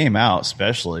 And they came out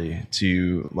specially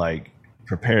to like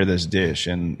prepare this dish,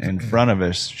 and in front of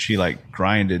us, she like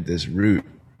grinded this root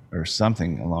or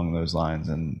something along those lines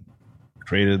and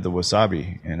created the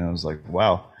wasabi. And I was like,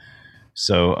 wow.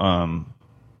 So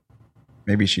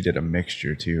maybe she did a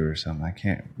mixture too or something. I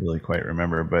can't really quite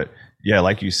remember, but yeah,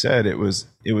 like you said, it was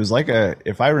like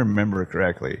if I remember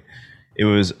correctly, it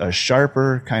was a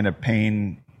sharper kind of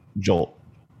pain jolt,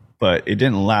 but it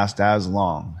didn't last as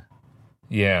long.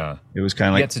 Yeah. It was kind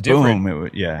of like, it's a different, boom.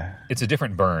 It's a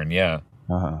different burn. Yeah.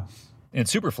 Uh-huh. And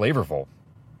it's super flavorful.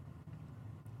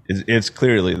 It's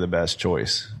clearly the best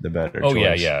choice, the better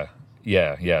choice. Oh,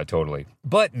 yeah, totally.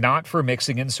 But not for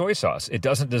mixing in soy sauce. It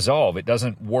doesn't dissolve. It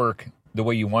doesn't work the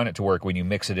way you want it to work when you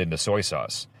mix it into soy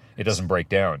sauce. It doesn't break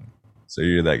down. So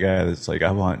you're that guy that's like,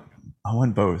 I want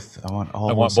both. I want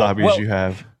all wasabis you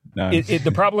have. No.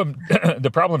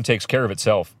 The problem takes care of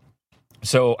itself.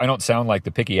 So I don't sound like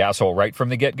the picky asshole right from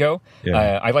the get-go.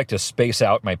 Yeah. I like to space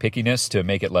out my pickiness to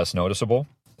make it less noticeable.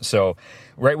 So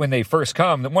right when they first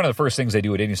come, one of the first things they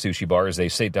do at any sushi bar is they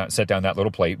set down that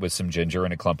little plate with some ginger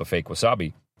and a clump of fake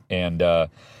wasabi. And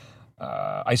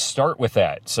I start with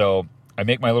that. So I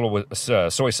make my little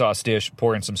soy sauce dish,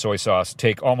 pour in some soy sauce,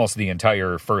 take almost the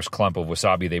entire first clump of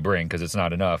wasabi they bring because it's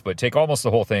not enough, but take almost the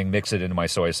whole thing, mix it into my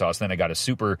soy sauce. Then I got a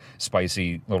super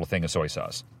spicy little thing of soy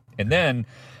sauce. And then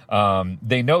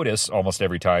they notice almost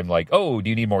every time, like, oh, do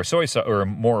you need more soy sauce or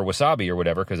more wasabi or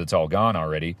whatever because it's all gone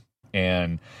already.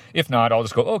 And if not, I'll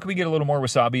just go, oh, can we get a little more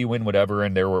wasabi, whatever.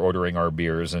 And there we're ordering our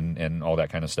beers and all that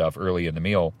kind of stuff early in the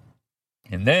meal.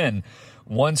 And then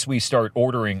once we start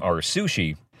ordering our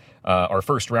sushi, our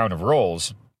first round of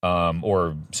rolls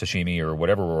or sashimi or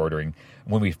whatever we're ordering,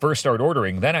 when we first start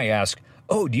ordering, then I ask,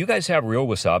 oh, do you guys have real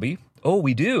wasabi? Oh,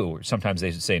 we do. Sometimes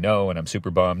they say no, and I'm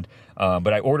super bummed.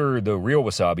 But I order the real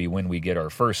wasabi when we get our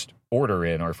first order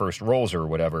in, our first rolls or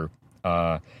whatever.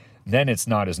 Then it's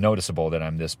not as noticeable that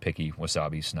I'm this picky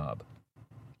wasabi snob.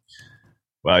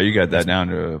 Wow, you got that down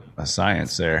to a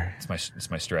science there.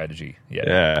 It's my strategy.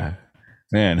 Yeah.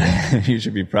 Man, you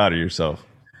should be proud of yourself.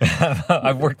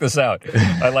 I've worked this out.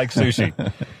 I like sushi.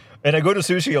 And I go to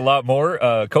sushi a lot more.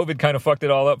 COVID kind of fucked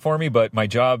it all up for me, but my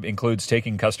job includes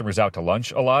taking customers out to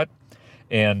lunch a lot.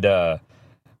 And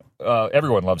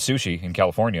everyone loves sushi in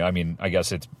California. I mean, I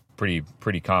guess it's pretty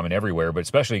common everywhere, but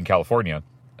especially in California.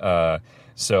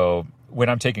 So when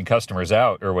I'm taking customers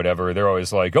out or whatever, they're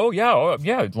always like, oh,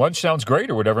 yeah, lunch sounds great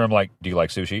or whatever. I'm like, do you like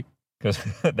sushi? Because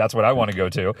that's what I want to go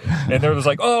to. And they're just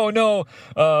like, oh, no,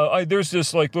 there's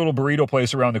this like little burrito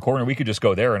place around the corner. We could just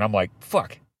go there. And I'm like,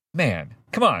 fuck, man,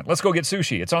 come on, let's go get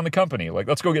sushi. It's on the company. Like,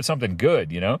 let's go get something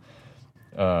good, you know?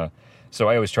 So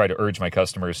I always try to urge my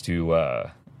customers to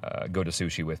go to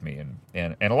sushi with me.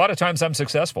 And a lot of times I'm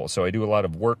successful. So I do a lot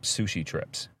of work sushi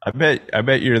trips. I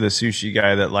bet you're the sushi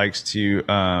guy that likes to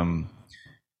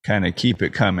kind of keep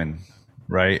it coming,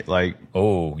 right? Like,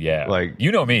 oh, yeah. Like,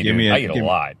 you know me, dude. I eat a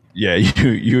lot. Yeah,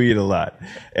 you eat a lot.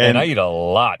 And I eat a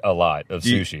lot of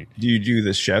sushi. Do you do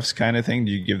the chef's kind of thing?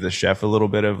 Do you give the chef a little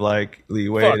bit of like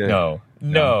leeway? Fuck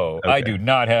no. Okay. I do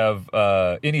not have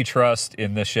any trust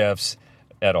in the chefs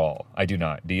at all. I do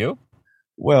not. Do you?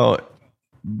 Well,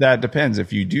 that depends.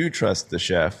 If you do trust the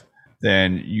chef,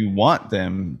 then you want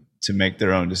them to make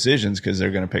their own decisions because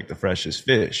they're going to pick the freshest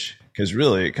fish. Because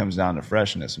really, it comes down to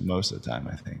freshness most of the time,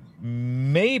 I think.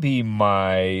 Maybe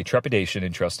my trepidation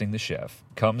in trusting the chef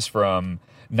comes from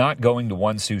not going to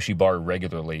one sushi bar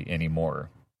regularly anymore.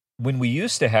 When we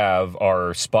used to have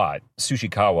our spot,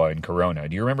 Sushikawa in Corona,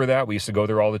 do you remember that? We used to go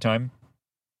there all the time.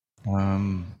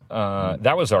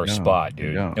 That was our spot,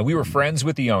 dude. And we were friends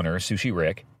with the owner, Sushi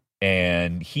Rick,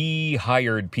 and he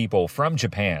hired people from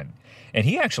Japan. And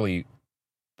he actually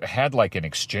had like an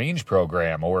exchange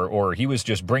program or he was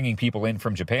just bringing people in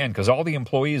from Japan because all the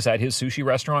employees at his sushi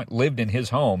restaurant lived in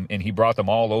his home and he brought them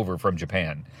all over from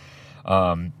Japan.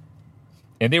 And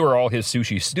they were all his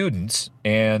sushi students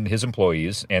and his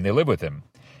employees, and they lived with him.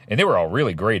 And they were all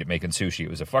really great at making sushi.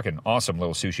 It was a fucking awesome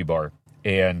little sushi bar.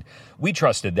 And we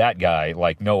trusted that guy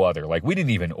like no other. Like, we didn't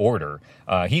even order.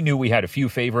 He knew we had a few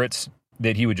favorites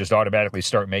that he would just automatically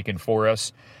start making for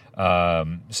us.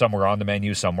 Some were on the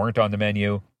menu, some weren't on the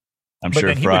menu. I'm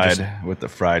sure fried with the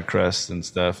fried crust and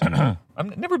stuff.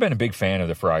 I've never been a big fan of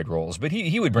the fried rolls, but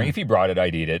he would bring, if he brought it,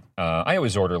 I'd eat it. I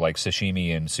always order like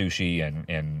sashimi and sushi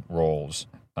and rolls.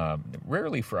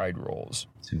 Rarely fried rolls.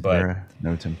 Tempura?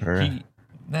 No tempura?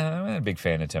 No, I'm not a big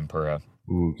fan of tempura.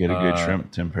 Ooh, get a good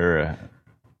shrimp tempura.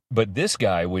 But this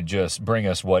guy would just bring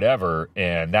us whatever,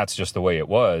 and that's just the way it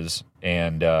was.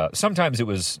 And sometimes it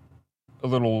was a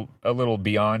little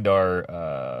beyond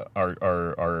our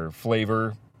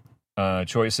flavor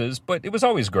choices, but it was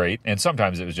always great. And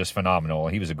sometimes it was just phenomenal.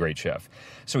 He was a great chef,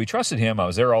 so we trusted him. I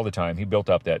was there all the time. He built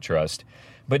up that trust.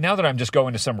 But now that I'm just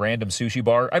going to some random sushi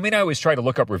bar, I mean, I always try to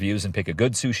look up reviews and pick a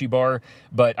good sushi bar,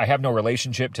 but I have no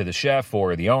relationship to the chef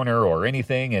or the owner or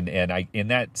anything. And I, in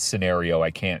that scenario,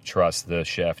 I can't trust the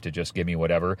chef to just give me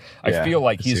whatever. I feel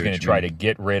like he's going to try to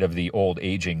get rid of the old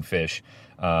aging fish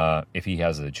if he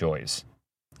has the choice.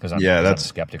 Because I'm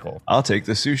skeptical. I'll take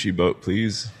the sushi boat,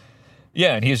 please.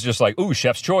 Yeah, and he's just like, ooh,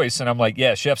 chef's choice. And I'm like,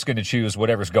 yeah, chef's going to choose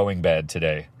whatever's going bad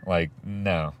today. Like,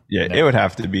 no. Yeah, no. It would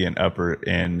have to be an upper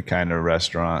end kind of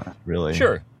restaurant, really.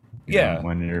 Sure. Yeah.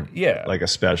 When you're like a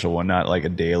special one, not like a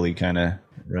daily kind of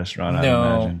restaurant, I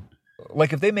imagine.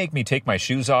 Like if they make me take my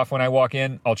shoes off when I walk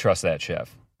in, I'll trust that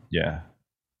chef. Yeah.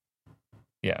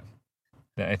 Yeah.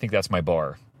 I think that's my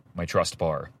bar, my trust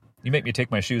bar. You make me take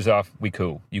my shoes off, we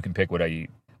cool. You can pick what I eat.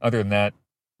 Other than that,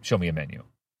 show me a menu.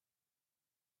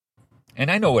 And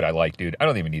I know what I like, dude. I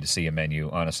don't even need to see a menu,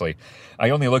 honestly. I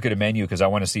only look at a menu because I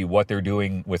want to see what they're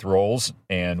doing with rolls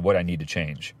and what I need to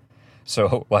change.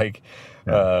 So, like,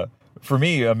 for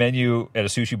me, a menu at a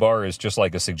sushi bar is just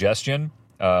like a suggestion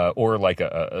or like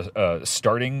a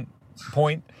starting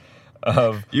point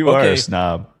of... You are a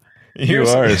snob. You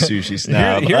are a sushi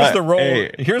snob. Here's the roll.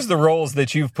 Hey. Here's the rolls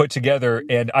that you've put together,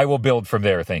 and I will build from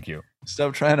there. Thank you.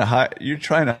 Stop trying to hide. You're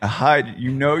trying to hide.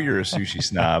 You know you're a sushi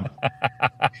snob.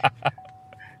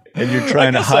 And you're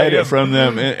trying to hide it from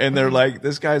them. And they're like,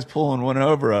 this guy's pulling one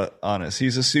over on us.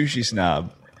 He's a sushi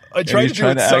snob. I try to do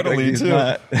it subtly,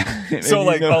 too. So,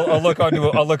 like, I'll look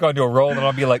onto a roll, and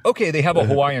I'll be like, okay, they have a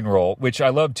Hawaiian roll, which I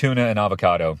love tuna and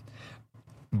avocado.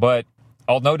 But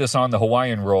I'll notice on the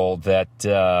Hawaiian roll that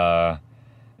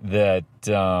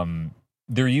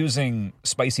they're using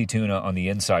spicy tuna on the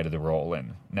inside of the roll,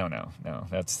 and no,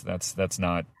 that's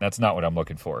not what I'm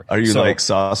looking for. Are you like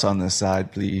sauce on the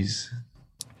side, please?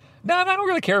 No, I don't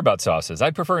really care about sauces.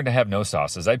 I'd prefer to have no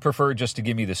sauces. I'd prefer just to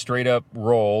give me the straight up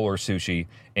roll or sushi,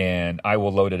 and I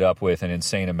will load it up with an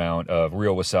insane amount of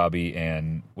real wasabi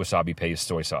and wasabi paste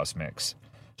soy sauce mix.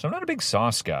 So I'm not a big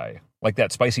sauce guy. Like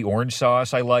that spicy orange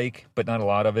sauce I like, but not a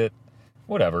lot of it.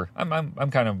 Whatever.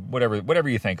 I'm kind of whatever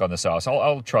you think on the sauce.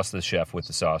 I'll trust the chef with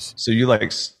the sauce. So you like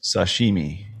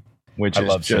sashimi, which I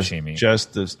love sashimi.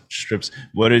 Just the strips.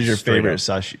 What is your favorite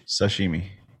sashimi?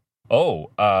 Oh,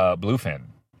 bluefin.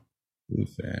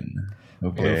 Bluefin.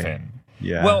 Okay. Bluefin.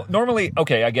 Yeah. Well, normally,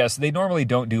 okay, I guess they normally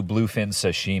don't do bluefin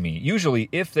sashimi. Usually,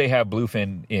 if they have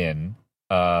bluefin in,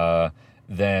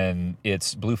 then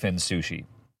it's bluefin sushi,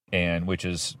 and which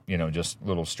is just a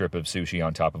little strip of sushi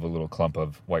on top of a little clump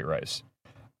of white rice.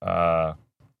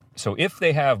 So if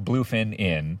they have bluefin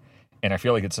in, and I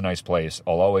feel like it's a nice place,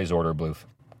 I'll always order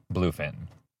bluefin.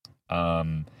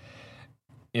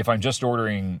 If I'm just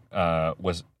ordering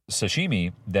was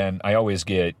sashimi, then I always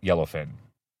get yellowfin,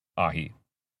 ahi.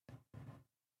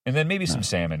 And then maybe some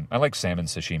salmon. I like salmon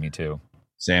sashimi too.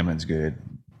 Salmon's good.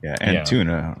 Yeah, and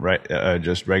tuna, right?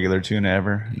 Just regular tuna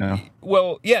ever? No.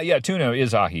 Well, yeah, tuna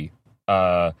is ahi.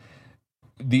 Well,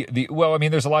 I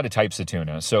mean, there's a lot of types of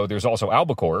tuna. So there's also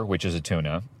albacore, which is a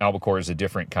tuna. Albacore is a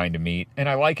different kind of meat, and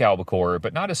I like albacore,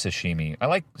 but not a sashimi. I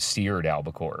like seared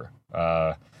albacore.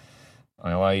 I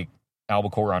like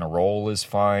albacore on a roll is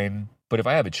fine, but if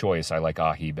I have a choice, I like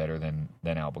ahi better than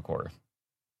albacore.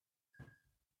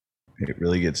 It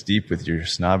really gets deep with your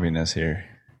snobbiness here.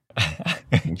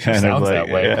 Sounds that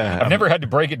way. Yeah. I've never had to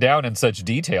break it down in such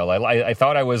detail. I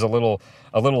thought I was a little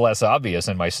less obvious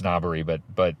in my snobbery, but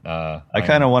I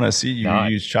kind of want to see you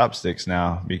use chopsticks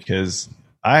now, because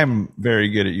I'm very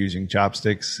good at using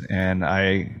chopsticks, and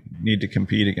I need to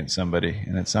compete against somebody.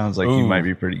 And it sounds like you might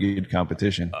be pretty good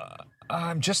competition.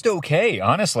 I'm just okay,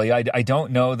 honestly. I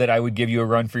don't know that I would give you a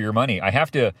run for your money. I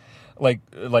have to.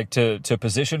 To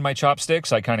position my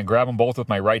chopsticks, I kind of grab them both with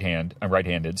my right hand. I'm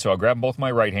right-handed, so I'll grab them both with my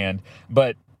right hand,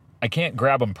 but I can't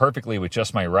grab them perfectly with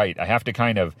just my right. I have to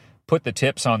kind of put the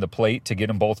tips on the plate to get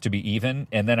them both to be even,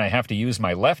 and then I have to use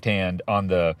my left hand on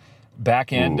the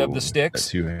back end of the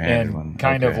sticks and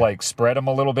kind of like spread them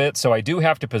a little bit. So I do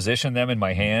have to position them in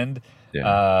my hand,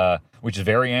 which is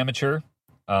very amateur.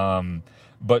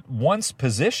 But once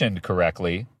positioned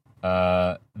correctly,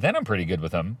 then I'm pretty good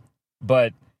with them.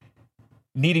 But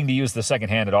needing to use the second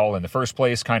hand at all in the first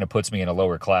place kind of puts me in a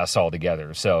lower class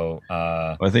altogether. So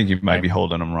I think you might be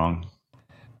holding them wrong.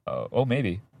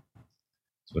 Maybe.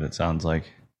 That's what it sounds like.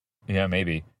 Yeah,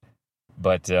 maybe.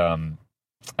 But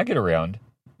I get around.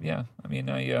 yeah. I mean,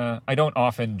 I don't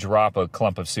often drop a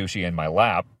clump of sushi in my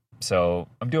lap, so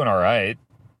I'm doing all right.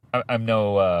 I'm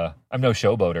no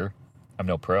showboater. I'm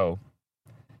no pro.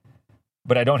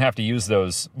 But I don't have to use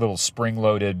those little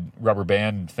spring-loaded rubber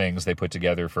band things they put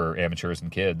together for amateurs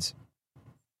and kids.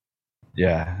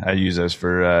 Yeah, I use those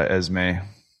for Esme.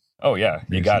 Oh, yeah,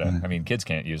 you gotta. I mean, kids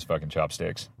can't use fucking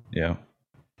chopsticks. Yeah.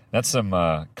 That's some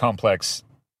complex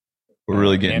we're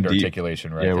really getting hand deep.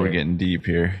 articulation right there. Yeah, we're getting deep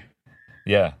here.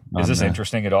 Yeah. Is this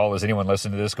interesting at all? Is anyone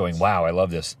listening to this going, wow, I love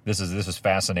this. This is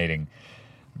fascinating,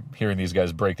 hearing these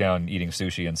guys break down eating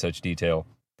sushi in such detail.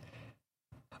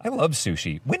 I love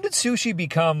sushi. When did sushi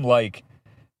become, like,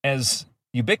 as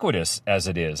ubiquitous as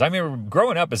it is? I mean,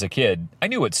 growing up as a kid, I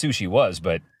knew what sushi was,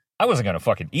 but I wasn't going to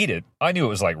fucking eat it. I knew it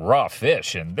was like raw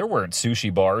fish, and there weren't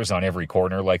sushi bars on every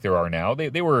corner like there are now.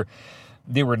 They were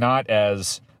not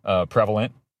as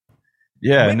prevalent.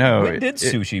 Yeah, when did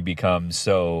sushi become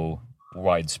so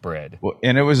widespread? Well,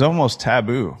 and it was almost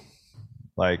taboo.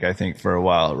 Like, I think for a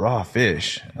while, raw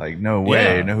fish. Like, no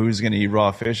way. Yeah. No, who's going to eat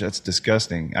raw fish? That's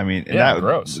disgusting. I mean,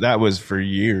 gross. That was for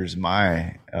years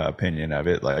my opinion of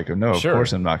it. Like, no, of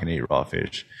course I'm not going to eat raw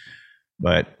fish.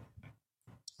 But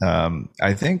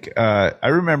I think I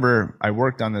remember I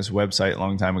worked on this website a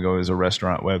long time ago. It was a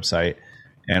restaurant website.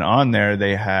 And on there,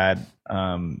 they had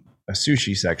a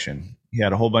sushi section. He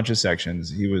had a whole bunch of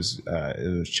sections. It was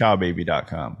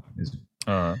chowbaby.com.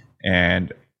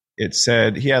 And it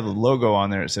said, he had the logo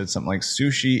on there. It said something like,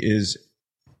 sushi is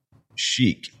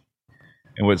chic.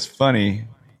 And what's funny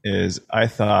is I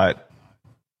thought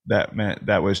that meant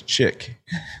that was chick.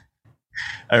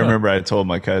 I remember I told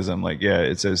my cousin, I'm like, yeah,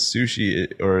 it says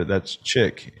sushi or that's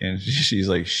chick. And she's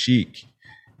like, chic.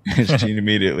 And she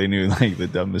immediately knew like the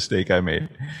dumb mistake I made.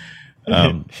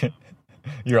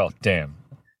 You're all, damn.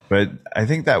 But I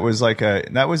think that was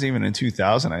that was even in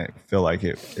 2000. I feel like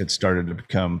it started to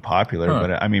become popular.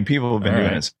 But I mean, people have been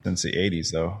doing it since the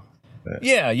 80s, though. But.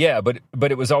 Yeah, but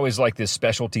it was always like this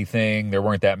specialty thing. There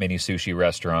weren't that many sushi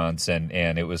restaurants, and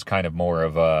it was kind of more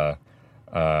of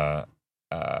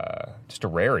just a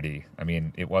rarity. I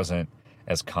mean, it wasn't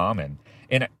as common,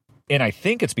 and I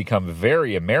think it's become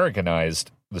very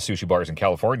Americanized. The sushi bars in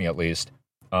California, at least,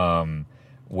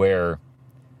 where.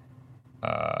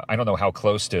 I don't know how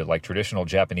close to like traditional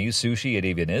Japanese sushi it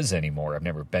even is anymore. I've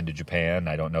never been to Japan.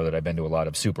 I don't know that I've been to a lot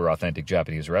of super authentic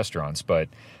Japanese restaurants, but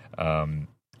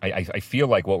I feel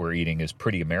like what we're eating is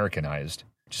pretty Americanized,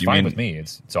 which is fine with me.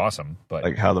 It's awesome. But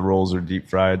like how the rolls are deep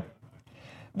fried.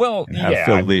 Well, yeah,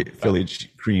 Philly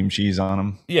cream cheese on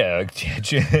them. Yeah,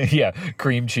 yeah,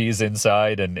 cream cheese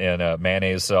inside and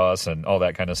mayonnaise sauce and all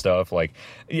that kind of stuff. Like,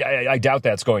 yeah, I doubt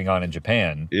that's going on in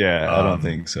Japan. Yeah, I don't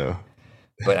think so.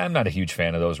 But I'm not a huge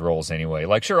fan of those rolls anyway.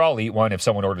 Like, sure, I'll eat one if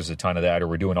someone orders a ton of that or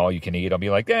we're doing all you can eat. I'll be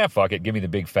like, fuck it. Give me the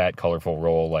big, fat, colorful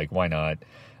roll. Like, why not?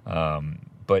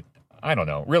 But I don't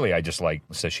know. Really, I just like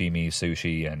sashimi,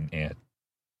 sushi,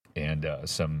 and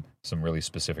some really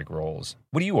specific rolls.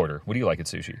 What do you order? What do you like at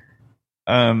sushi?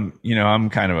 I'm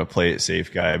kind of a play it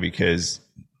safe guy because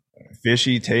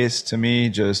fishy tastes to me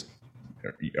just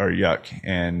are yuck.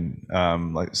 And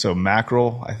so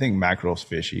mackerel, I think mackerel's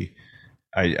fishy.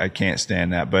 I can't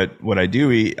stand that. But what I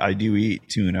do eat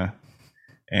tuna.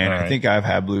 And I think I've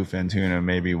had bluefin tuna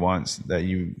maybe once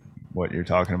what you're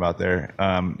talking about there.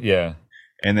 Yeah.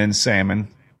 And then salmon.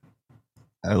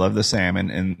 I love the salmon.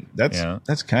 And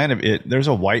that's kind of it. There's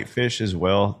a whitefish as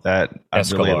well that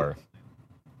Escalar.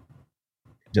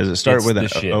 Does it start with an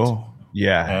shit. O?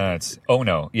 Yeah. It's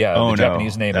Ono. Yeah, Ono. The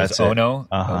Japanese name is Ono.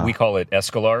 We call it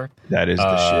Escalar. That is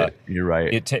the shit. You're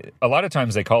right. A lot of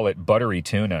times they call it buttery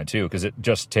tuna, too, because it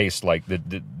just tastes like the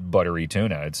buttery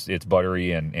tuna. It's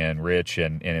buttery and rich,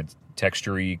 and it's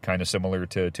textury, kind of similar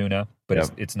to tuna, but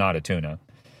it's not a tuna.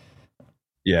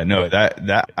 Yeah, no,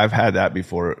 that I've had that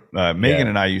before. Megan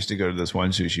and I used to go to this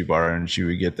one sushi bar, and she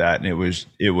would get that, and it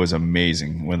was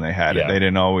amazing when they had it. They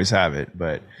didn't always have it,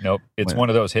 but nope, it's one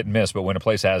of those hit and miss. But when a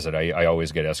place has it, I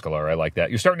always get Escalar. I like that.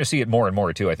 You're starting to see it more and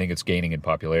more too. I think it's gaining in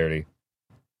popularity.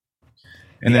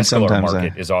 And the then Escalar sometimes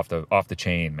market is off the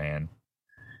chain, man.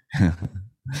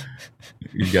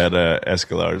 You got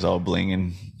Escalars all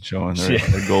blinging, showing their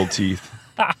gold teeth.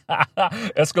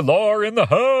 Escalar in the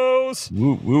house.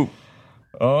 Whoop whoop.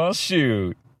 Oh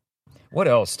shoot! What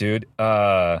else, dude?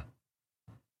 Escalar's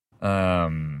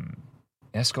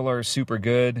super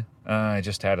good. I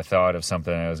just had a thought of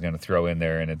something I was going to throw in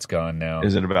there, and it's gone now.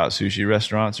 Is it about sushi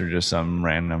restaurants or just some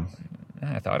random?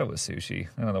 I thought it was sushi.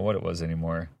 I don't know what it was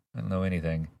anymore. I don't know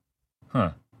anything.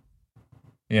 Huh?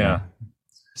 Yeah.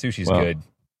 Sushi's good.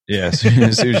 Yeah,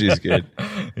 sushi's good.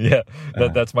 Yeah,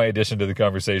 that's my addition to the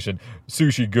conversation.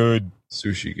 Sushi good.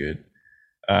 Sushi good.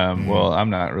 Well, I'm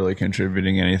not really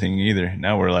contributing anything either.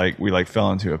 Now we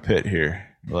fell into a pit here.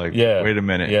 We're like, Yeah. wait a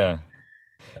minute. Yeah.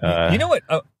 You know what?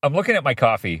 I'm looking at my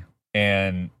coffee,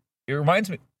 and it reminds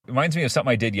me of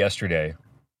something I did yesterday.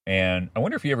 And I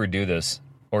wonder if you ever do this,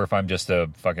 or if I'm just a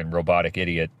fucking robotic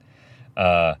idiot.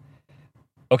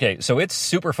 Okay, so it's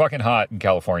super fucking hot in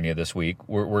California this week.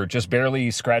 We're just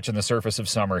barely scratching the surface of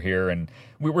summer here, and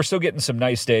we're still getting some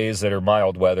nice days that are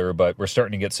mild weather, but we're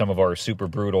starting to get some of our super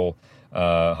brutal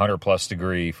 100-plus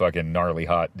degree fucking gnarly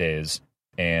hot days.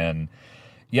 And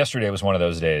yesterday was one of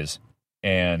those days.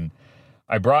 And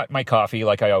I brought my coffee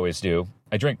like I always do.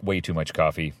 I drink way too much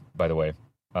coffee, by the way.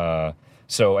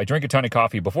 So I drink a ton of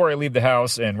coffee before I leave the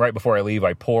house, and right before I leave,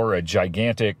 I pour a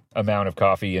gigantic amount of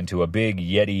coffee into a big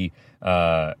Yeti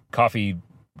coffee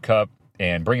cup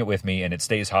and bring it with me, and it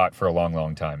stays hot for a long,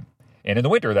 long time. And in the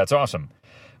winter, that's awesome.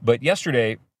 But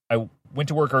yesterday, I went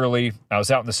to work early. I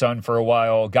was out in the sun for a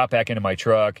while, got back into my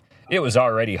truck. It was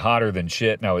already hotter than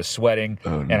shit, and I was sweating.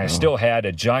 Oh, And no. I still had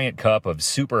a giant cup of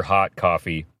super hot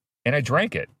coffee, and I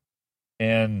drank it.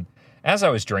 And as I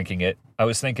was drinking it, I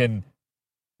was thinking,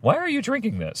 why are you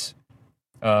drinking this?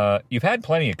 You've had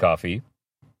plenty of coffee.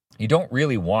 You don't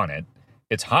really want it.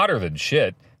 It's hotter than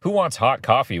shit. Who wants hot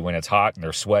coffee when it's hot and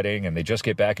they're sweating and they just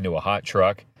get back into a hot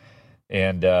truck?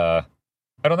 And I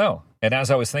don't know. And as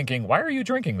I was thinking, why are you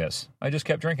drinking this? I just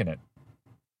kept drinking it.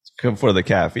 It's good for the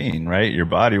caffeine, right? Your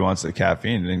body wants the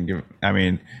caffeine.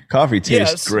 Coffee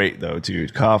tastes great though, too.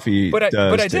 Coffee But I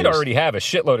did taste. already have a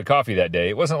shitload of coffee that day.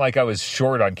 It wasn't like I was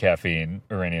short on caffeine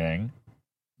or anything.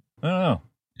 I don't know.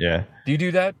 Yeah. Do you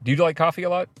do that? Do you like coffee a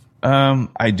lot?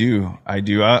 I do. I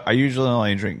usually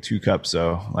only drink 2 cups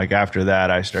though. Like after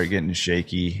that, I start getting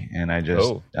shaky, and I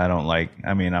don't like.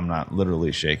 I'm not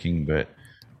literally shaking, but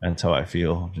that's how I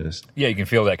feel. Just Yeah, you can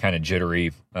feel that kind of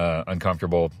jittery,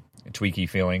 uncomfortable, tweaky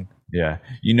feeling. yeah.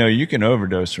 You can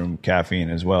overdose from caffeine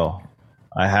as well.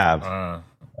 I have.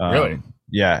 Really?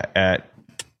 Yeah.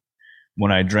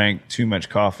 When I drank too much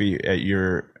coffee at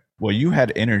you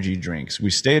had energy drinks.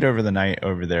 We stayed over the night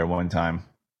over there one time.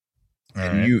 All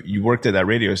And right. you worked at that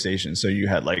radio station, so you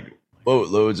had like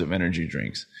boatloads of energy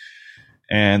drinks.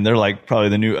 And they're like probably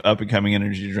the new up and coming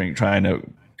energy drink, trying to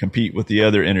compete with the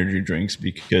other energy drinks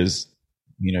because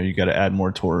you got to add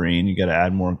more taurine, you got to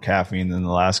add more caffeine than the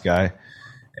last guy.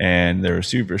 And they were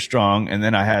super strong. And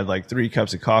then I had like 3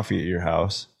 cups of coffee at your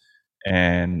house,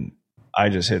 and I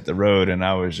just hit the road, and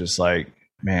I was just like,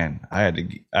 man, I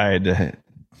had to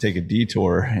take a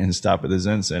detour and stop at the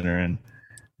Zen Center and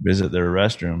visit their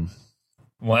restroom.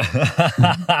 What?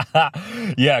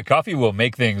 Yeah, coffee will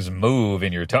make things move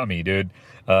in your tummy, dude.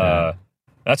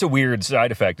 That's a weird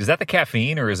side effect. Is that the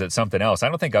caffeine, or is it something else? I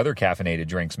don't think other caffeinated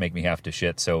drinks make me have to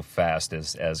shit so fast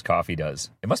as coffee does.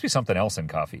 It must be something else in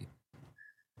coffee.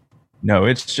 No,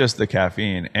 it's just the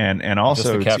caffeine, and also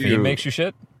Just the caffeine too, makes you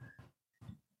shit?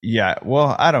 Yeah,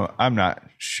 well, I'm not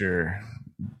sure.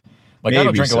 Like, I don't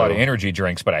Maybe drink a lot of so. energy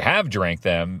drinks, but I have drank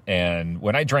them, and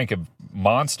when I drink a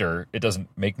Monster, it doesn't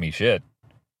make me shit.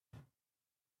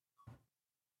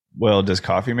 Well, does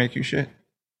coffee make you shit?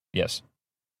 Yes.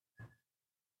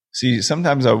 See,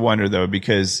 sometimes I wonder though,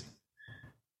 because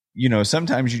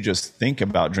sometimes you just think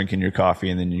about drinking your coffee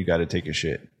and then you got to take a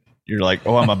shit. You're like,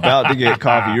 oh, I'm about to get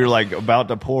coffee. You're like about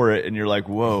to pour it, and you're like,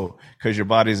 whoa, because your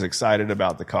body's excited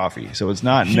about the coffee. So it's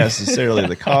not necessarily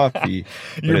the coffee.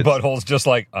 Your butthole's just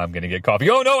like, I'm going to get coffee.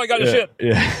 Oh, no, I got to shit.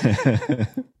 Yeah.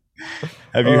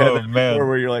 Have you had that before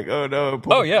where you're like, oh no,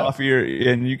 pour coffee,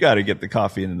 and you got to get the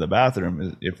coffee into the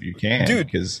bathroom if you can, dude?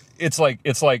 Because it's like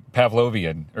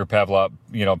Pavlovian or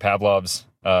Pavlov's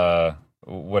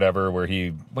whatever. Where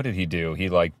what did he do? He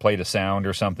like played a sound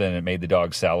or something, and it made the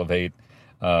dog salivate.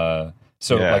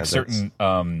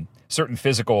 Certain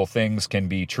physical things can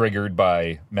be triggered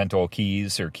by mental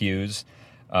keys or cues.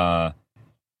 What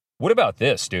about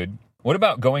this, dude? What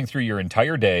about going through your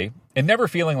entire day and never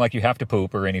feeling like you have to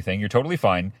poop or anything? You're totally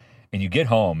fine. And you get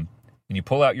home and you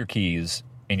pull out your keys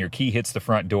and your key hits the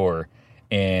front door,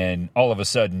 and all of a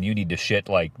sudden you need to shit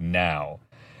like now.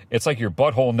 It's like your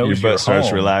butthole knows your butt starts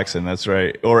home. relaxing. That's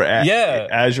right. Or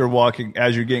as you're walking,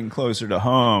 as you're getting closer to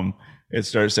home, it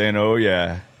starts saying, "Oh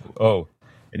yeah, oh,"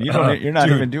 and you're not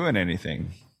even doing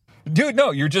anything. Dude, no,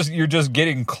 you're just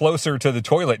getting closer to the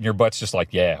toilet, and your butt's just like,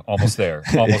 yeah, almost there,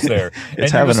 almost there. It's and you're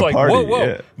having just a like, party. whoa,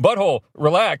 Yeah. butthole,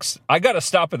 relax. I got to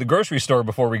stop at the grocery store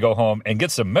before we go home and get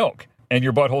some milk. And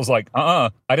your butthole's like, I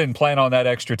didn't plan on that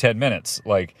extra 10 minutes.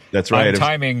 Like, that's right.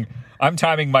 I'm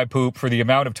timing my poop for the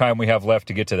amount of time we have left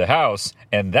to get to the house,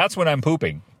 and that's when I'm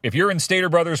pooping. If you're in Stater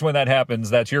Brothers when that happens,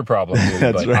 that's your problem, dude.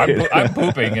 That's but right. I'm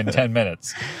pooping in 10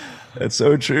 minutes. That's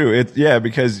so true.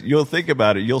 Because you'll think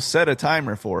about it. You'll set a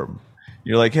timer for them.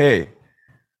 You're like, hey,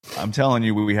 I'm telling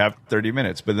you, we have 30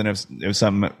 minutes. But then if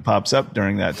something pops up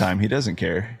during that time, he doesn't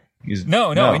care.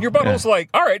 No. And your butthole's like,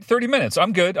 all right, 30 minutes.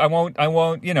 I'm good. I won't,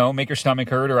 make your stomach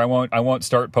hurt, or I won't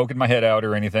start poking my head out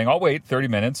or anything. I'll wait 30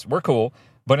 minutes. We're cool.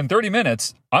 But in 30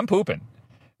 minutes, I'm pooping.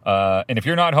 And if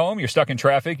you're not home, you're stuck in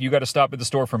traffic, you got to stop at the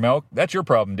store for milk. That's your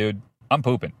problem, dude. I'm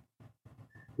pooping.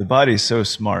 The body's so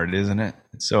smart, isn't it?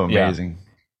 It's so amazing.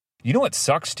 Yeah. You know what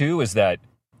sucks too is that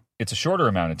it's a shorter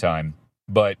amount of time,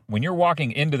 but when you're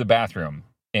walking into the bathroom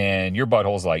and your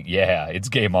butthole's like, yeah, it's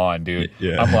game on, dude.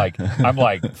 Yeah. I'm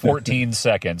like 14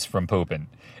 seconds from pooping,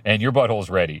 and your butthole's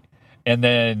ready. And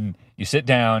then you sit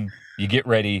down, you get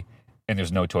ready, and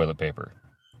there's no toilet paper.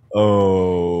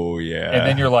 Oh, yeah. And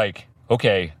then you're like,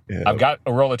 okay, I've got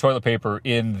a roll of toilet paper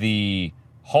in the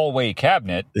hallway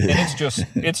cabinet, and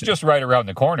it's just right around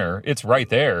the corner. It's right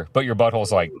there, but your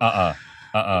butthole's like,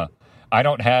 I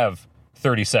don't have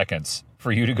 30 seconds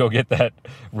for you to go get that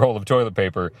roll of toilet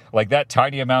paper. Like, that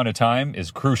tiny amount of time is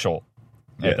crucial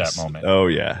at that moment. Oh,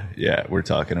 yeah. Yeah, we're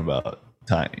talking about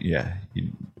time. Yeah,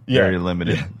 very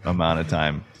limited amount of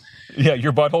time. Yeah,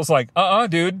 your butthole's like,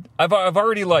 dude, I've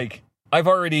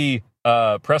already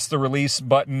pressed the release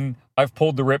button. I've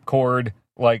pulled the ripcord.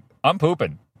 Like, I'm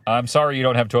pooping. I'm sorry you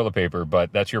don't have toilet paper,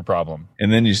 but that's your problem.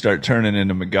 And then you start turning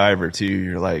into MacGyver, too.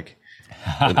 You're like...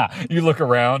 You look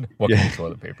around. What kind of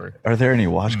toilet paper? Are there any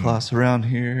washcloths around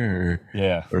here?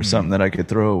 Or something that I could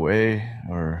throw away?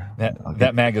 Or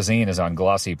that magazine is on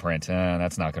glossy print.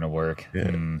 That's not going to work. Yeah.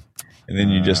 And then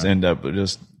you just end up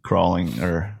just crawling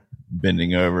or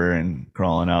bending over and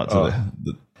crawling out to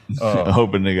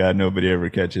hoping to God nobody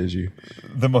ever catches you.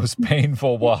 The most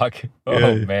painful walk.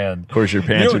 Oh, man. Of course, your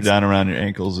pants are down around your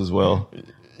ankles as well.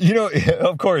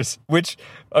 Of course, which,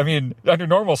 I mean, under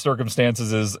normal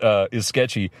circumstances is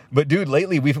sketchy. But, dude,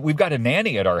 lately we've got a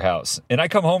nanny at our house. And I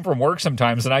come home from work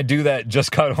sometimes, and I do that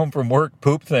just got home from work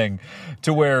poop thing,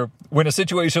 to where when a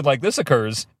situation like this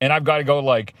occurs, and I've got to go,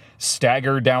 like,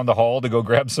 stagger down the hall to go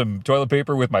grab some toilet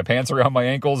paper with my pants around my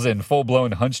ankles and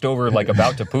full-blown hunched over, like,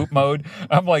 about to poop mode,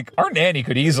 I'm like, our nanny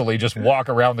could easily just walk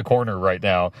around the corner right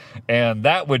now, and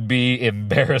that would be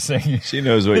embarrassing. She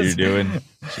knows what you're doing.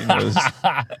 She knows.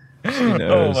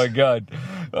 Oh my God.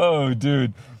 Oh,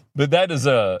 dude. But that is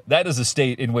a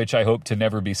state in which I hope to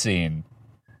never be seen.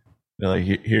 They're like,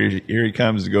 here he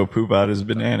comes to go poop out his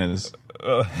bananas.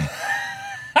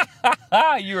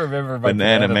 You remember my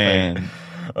banana man. Thing.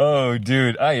 Oh,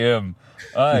 dude, I am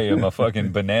a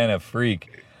fucking banana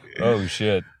freak. Oh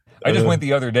shit. I just went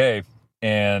the other day,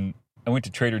 and I went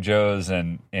to Trader Joe's,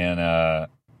 and I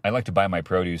like to buy my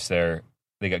produce there.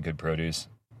 They got good produce.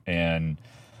 And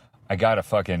I got a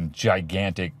fucking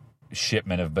gigantic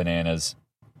shipment of bananas,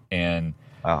 and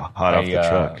hot off the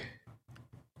truck.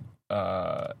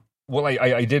 Well,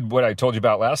 I did what I told you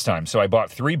about last time. So I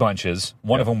bought 3 bunches.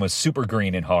 One of them was super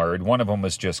green and hard. One of them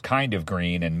was just kind of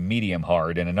green and medium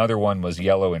hard, and another one was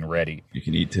yellow and ready. You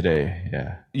can eat today,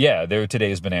 yeah. Yeah, they're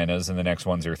today's bananas, and the next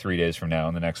ones are 3 days from now,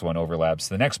 and the next one overlaps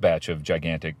the next batch of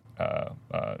gigantic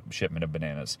shipment of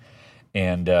bananas.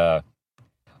 And I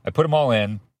put them all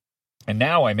in. And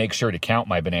now I make sure to count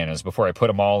my bananas before I put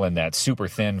them all in that super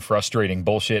thin, frustrating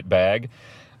bullshit bag.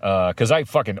 Because I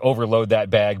fucking overload that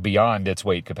bag beyond its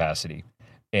weight capacity.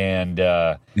 And,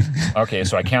 okay,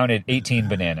 so I counted 18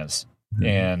 bananas.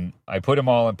 And I put them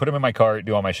in my cart,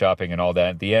 do all my shopping and all that.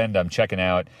 At the end, I'm checking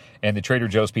out. And the Trader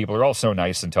Joe's people are all so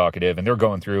nice and talkative. And they're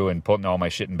going through and putting all my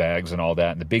shit in bags and all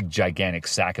that. And the big, gigantic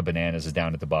sack of bananas is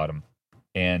down at the bottom.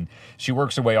 And she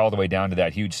works her way all the way down to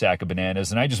that huge sack of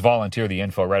bananas. And I just volunteer the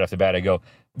info right off the bat. I go,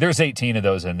 there's 18 of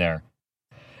those in there.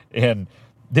 And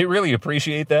they really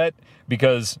appreciate that,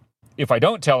 because if I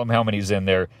don't tell them how many's in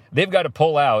there, they've got to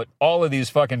pull out all of these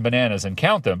fucking bananas and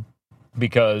count them,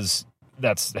 because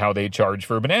that's how they charge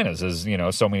for bananas, is,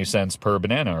 so many cents per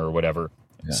banana or whatever.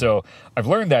 Yeah. So I've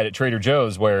learned that at Trader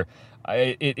Joe's, where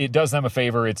it does them a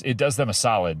favor. It does them a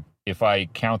solid if I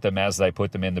count them as I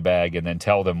put them in the bag and then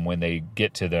tell them when they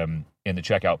get to them in the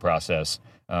checkout process,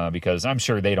 because I'm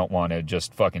sure they don't want to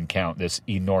just fucking count this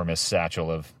enormous satchel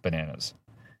of bananas.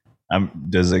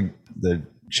 Does the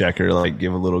checker like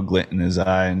give a little glint in his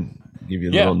eye and give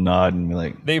you a little nod and be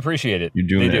like, they appreciate it. You're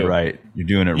doing it right. You're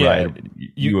doing it right.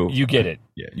 You get it.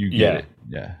 Yeah, you get it.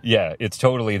 Yeah. Yeah, it's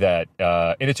totally that.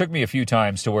 And it took me a few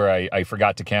times to where I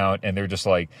forgot to count, and they're just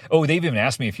like, oh, they've even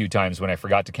asked me a few times when I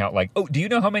forgot to count, like, oh, do you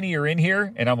know how many are in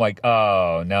here? And I'm like,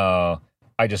 oh, no,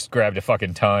 I just grabbed a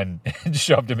fucking ton and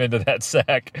shoved them into that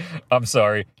sack. I'm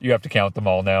sorry. You have to count them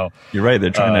all now. You're right.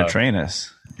 They're trying to train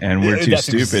us. And we're too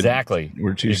stupid. Exactly.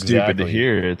 We're too stupid to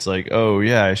hear. It's like, oh,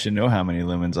 yeah, I should know how many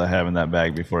lemons I have in that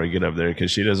bag before I get up there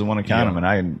because she doesn't want to count them.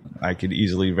 And I could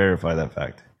easily verify that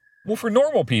fact. Well, for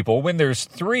normal people, when there's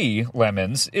 3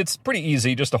 lemons, it's pretty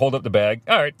easy just to hold up the bag.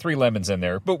 All right, 3 lemons in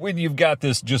there. But when you've got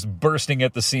this just bursting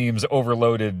at the seams,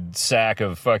 overloaded sack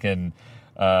of fucking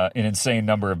an insane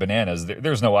number of bananas,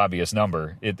 there's no obvious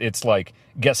number. It's like,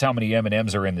 guess how many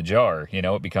M&Ms are in the jar? You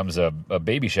know, it becomes a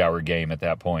baby shower game at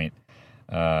that point.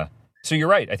 So you're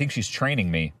right. I think she's training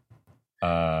me.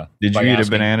 Did you eat a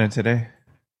banana today?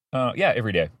 Yeah,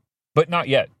 every day. But not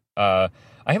yet.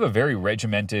 I have a very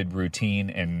regimented, routine,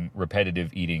 and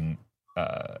repetitive eating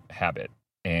habit.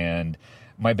 And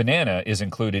my banana is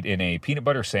included in a peanut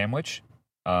butter sandwich.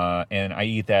 And I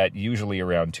eat that usually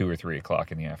around 2 or 3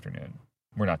 o'clock in the afternoon.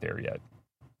 We're not there yet.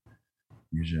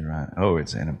 Usually around. Oh,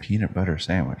 it's in a peanut butter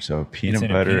sandwich. So peanut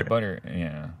butter.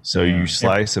 Yeah. So you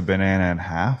slice a banana in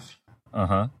half?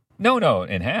 Uh-huh. No,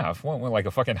 in half. What, like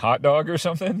a fucking hot dog or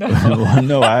something? No,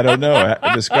 no, I don't know.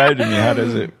 Describe to me, how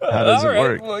does it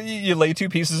work? Well, you lay 2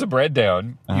 pieces of bread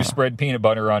down. You spread peanut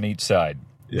butter on each side.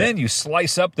 Yeah. Then you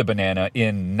slice up the banana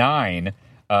in 9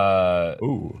 I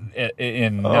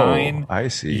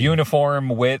see. Uniform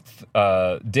width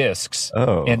discs.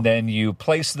 Oh. And then you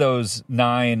place those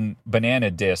 9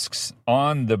 banana discs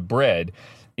on the bread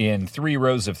in 3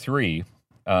 rows of 3.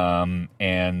 And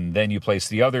then you place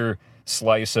the other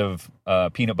slice of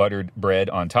peanut buttered bread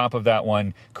on top of that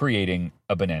one, creating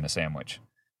a banana sandwich.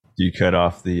 Do you cut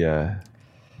off the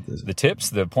tips,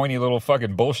 the pointy little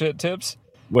fucking bullshit tips?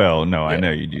 Well, no, yeah. I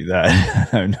know you do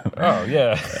that. Oh,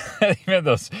 yeah. Even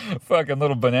those fucking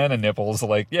little banana nipples,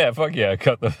 like, yeah, fuck yeah, I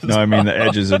cut those No, I mean the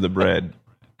edges of the bread.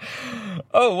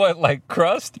 Oh, what, like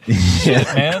crust? Yeah, shit,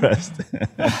 man. Crust.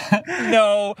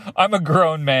 No, I'm a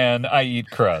grown man. I eat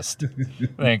crust.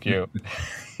 Thank you.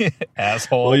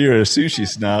 Asshole. Well, you're a sushi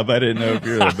snob. I didn't know if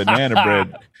you're a banana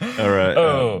bread or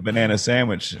a banana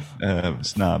sandwich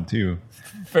snob, too.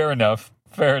 Fair enough.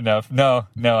 No,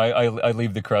 I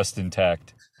leave the crust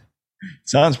intact.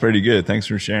 Sounds pretty good. Thanks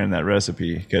for sharing that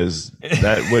recipe, because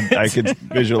I could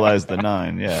visualize the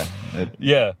 9. Yeah.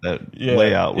 That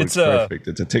layout looks perfect.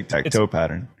 It's a tic-tac-toe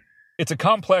pattern. It's a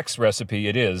complex recipe.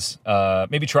 It is.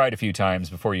 Maybe try it a few times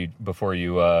before you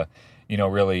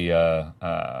really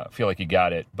feel like you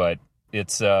got it. But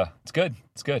it's good.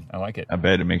 It's good. I like it. I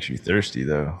bet it makes you thirsty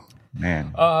though,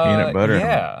 man. Peanut butter.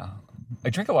 Yeah. I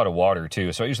drink a lot of water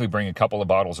too, so I usually bring a couple of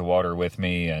bottles of water with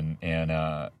me. And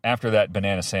after that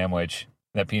banana sandwich,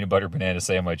 that peanut butter banana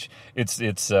sandwich,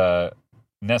 it's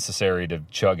necessary to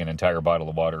chug an entire bottle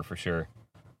of water for sure.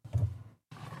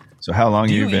 So how long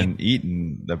have you been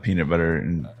eating the peanut butter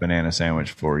and banana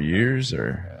sandwich for? Years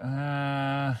or?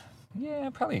 Yeah,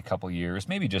 probably a couple years,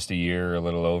 maybe just a year, a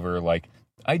little over. Like,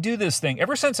 I do this thing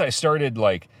ever since I started,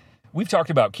 like, we've talked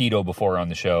about keto before on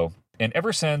the show, and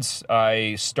ever since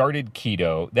I started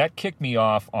keto, that kicked me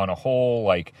off on a whole,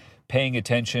 like, paying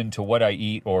attention to what I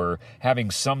eat or having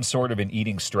some sort of an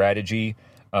eating strategy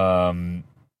in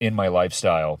my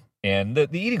lifestyle. And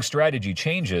the eating strategy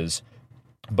changes,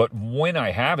 but when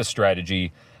I have a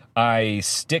strategy, I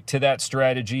stick to that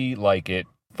strategy like it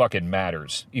fucking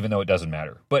matters, even though it doesn't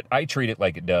matter. But I treat it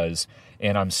like it does,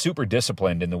 and I'm super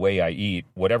disciplined in the way I eat,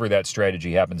 whatever that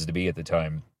strategy happens to be at the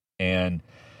time. And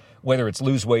whether it's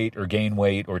lose weight or gain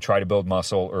weight or try to build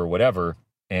muscle or whatever,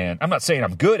 and I'm not saying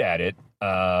I'm good at it,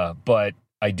 but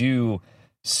I do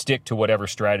stick to whatever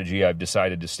strategy I've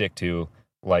decided to stick to,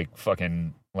 like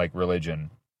religion.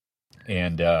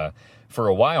 And for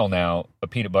a while now, a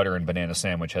peanut butter and banana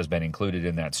sandwich has been included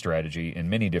in that strategy in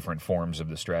many different forms of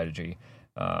the strategy.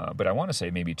 But I want to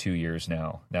say maybe 2 years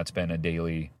now. That's been a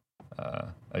daily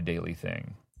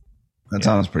thing. That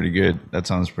sounds pretty good. That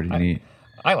sounds pretty neat.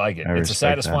 I like it. It's a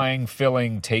satisfying,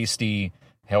 filling, tasty,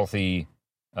 healthy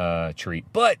treat.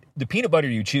 But the peanut butter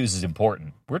you choose is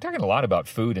important. We're talking a lot about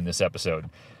food in this episode.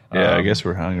 Yeah, I guess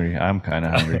we're hungry. I'm kind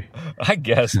of hungry. I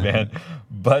guess, man.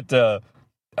 But the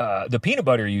peanut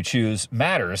butter you choose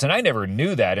matters, and I never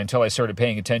knew that until I started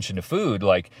paying attention to food.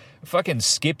 Like fucking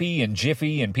Skippy and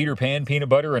Jiffy and Peter Pan peanut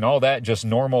butter and all that, just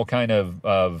normal kind of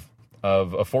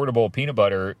affordable peanut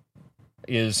butter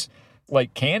is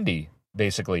like candy.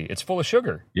 Basically, it's full of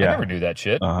sugar. Yeah. I never knew that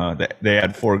shit. They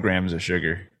add 4 grams of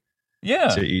sugar. Yeah,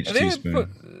 to each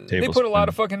teaspoon. They put a lot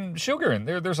of fucking sugar in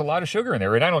there. There's a lot of sugar in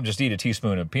there, and I don't just eat a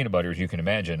teaspoon of peanut butter, as you can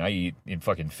imagine. I eat in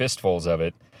fucking fistfuls of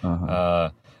it.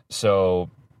 So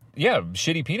yeah,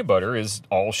 shitty peanut butter is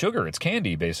all sugar. It's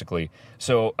candy, basically.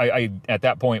 So I at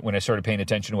that point, when I started paying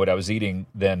attention to what I was eating,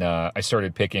 then I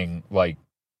started picking like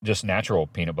just natural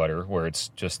peanut butter, where it's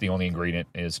just the only ingredient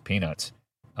is peanuts.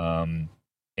 And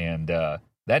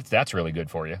that's really good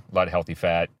for you. A lot of healthy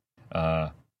fat,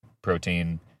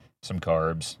 protein, some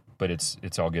carbs, but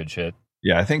it's all good shit.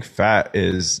 Yeah, I think fat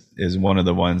is one of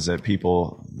the ones that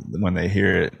people, when they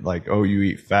hear it, like, oh, you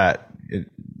eat fat,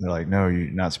 they're like, no,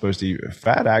 you're not supposed to eat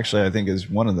fat. Actually, I think is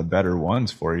one of the better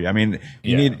ones for you. I mean,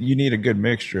 you need a good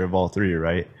mixture of all three,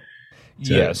 right?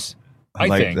 Yes, I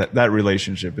think that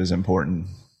relationship is important.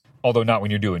 Although not when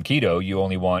you're doing keto, you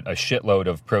only want a shitload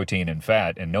of protein and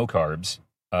fat and no carbs.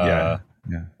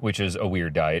 Which is a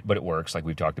weird diet, but it works, like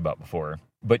we've talked about before.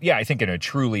 But yeah, I think in a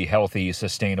truly healthy,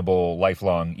 sustainable,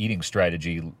 lifelong eating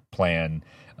strategy plan,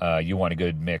 you want a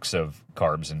good mix of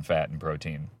carbs and fat and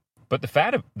protein. But the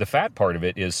fat part of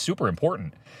it is super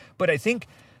important. But I think,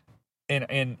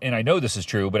 and I know this is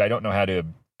true, but I don't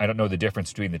know the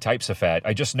difference between the types of fat.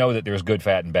 I just know that there's good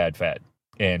fat and bad fat.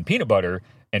 And peanut butter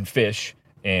and fish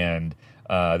and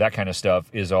that kind of stuff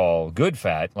is all good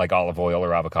fat, like olive oil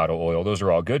or avocado oil. Those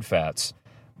are all good fats.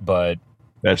 But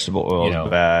vegetable oil is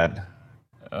bad.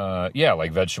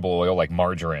 Like vegetable oil, like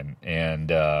margarine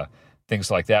and things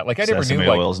like that. Like I Sesame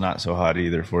never knew. Oil is not so hot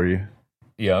either for you.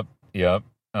 Yep.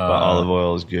 But olive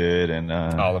oil is good, and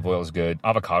olive oil is good.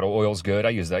 Avocado oil is good. I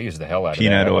use the hell out of that.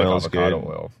 Peanut oil is avocado good.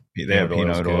 Oil. They have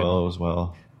peanut oil as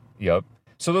well. Yep.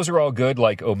 So those are all good,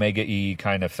 like omega E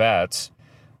kind of fats,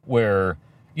 where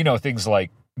things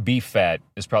like beef fat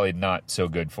is probably not so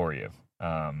good for you,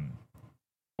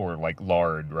 or like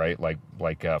lard, right? Like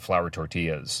flour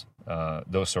tortillas.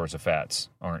 Those sorts of fats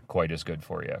aren't quite as good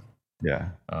for you. Yeah.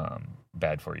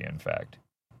 Bad for you, in fact.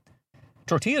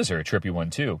 Tortillas are a trippy one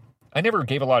too. I never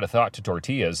gave a lot of thought to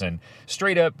tortillas, and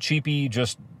straight up cheapy,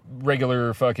 just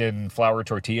regular fucking flour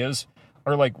tortillas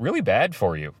are like really bad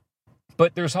for you.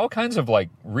 But there's all kinds of like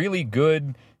really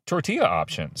good tortilla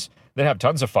options that have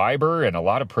tons of fiber and a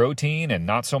lot of protein and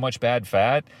not so much bad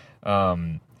fat.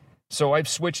 So I've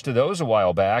switched to those a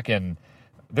while back, and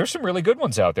there's some really good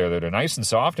ones out there that are nice and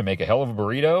soft and make a hell of a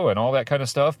burrito and all that kind of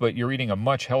stuff, but you're eating a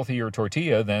much healthier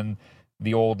tortilla than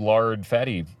the old lard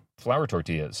fatty flour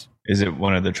tortillas. Is it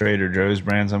one of the Trader Joe's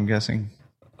brands, I'm guessing?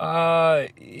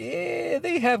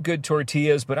 They have good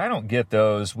tortillas, but I don't get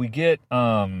those. We get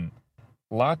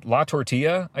La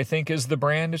Tortilla, I think, is the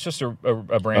brand. It's just a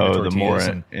brand of tortillas.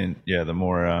 The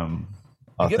more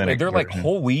authentic. They're like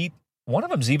whole wheat. One of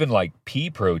them's even like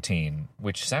pea protein,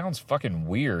 which sounds fucking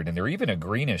weird. And they're even a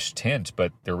greenish tint,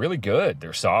 but they're really good.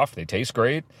 They're soft. They taste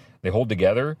great. They hold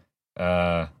together.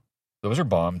 Those are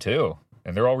bomb too,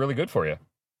 and they're all really good for you.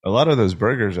 A lot of those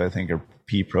burgers, I think, are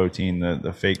pea protein.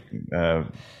 The fake, the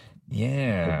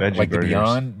veggie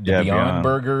burgers. the Beyond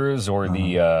burgers, or the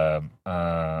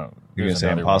you're gonna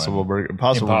say Impossible Burger.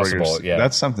 Impossible Burgers. Yeah,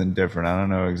 that's something different. I don't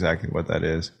know exactly what that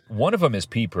is. One of them is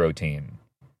pea protein.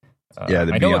 I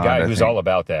know a guy who's all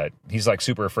about that. He's like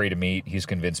super afraid of meat. He's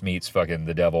convinced meat's fucking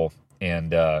the devil,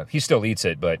 and he still eats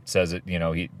it, but says it.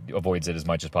 He avoids it as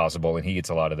much as possible, and he eats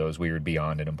a lot of those weird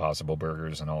Beyond and Impossible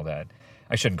Burgers and all that.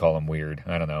 I shouldn't call them weird.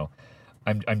 I don't know.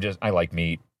 I like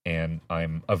meat, and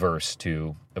I'm averse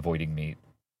to avoiding meat.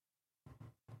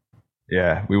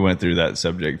 Yeah, we went through that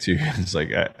subject too. It's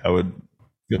like I would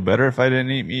feel better if I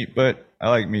didn't eat meat, but I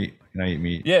like meat and I eat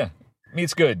meat. Yeah,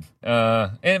 meat's good,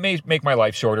 and it may make my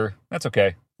life shorter. That's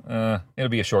okay. It'll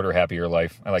be a shorter, happier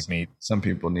life. I like meat. Some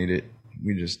people need it.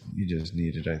 You just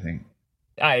need it, I think.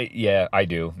 I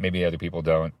do. Maybe other people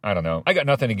don't. I don't know. I got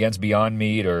nothing against Beyond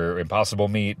Meat or Impossible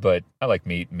Meat, but I like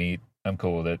meat. I'm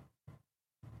cool with it.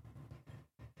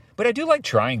 But I do like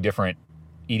trying different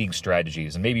eating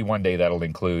strategies, and maybe one day that'll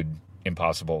include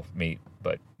Impossible Meat,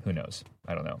 but who knows?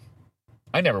 I don't know.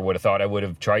 I never would have thought I would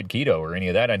have tried keto or any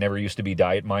of that. I never used to be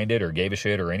diet-minded or gave a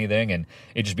shit or anything, and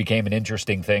it just became an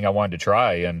interesting thing I wanted to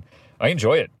try, and I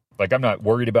enjoy it. Like, I'm not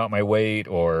worried about my weight,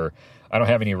 or I don't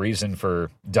have any reason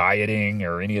for dieting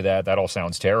or any of that. That all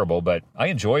sounds terrible, but I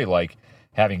enjoy, like,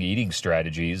 having eating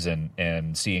strategies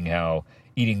and seeing how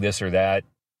eating this or that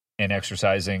and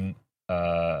exercising,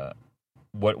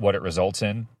 what it results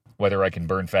in, whether I can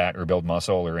burn fat or build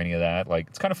muscle or any of that. Like,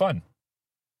 it's kind of fun.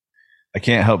 I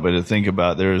can't help but to think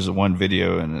about, there was one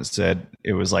video and it said,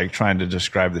 it was like trying to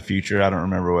describe the future. I don't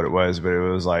remember what it was, but it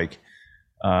was like,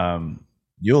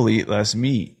 you'll eat less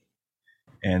meat.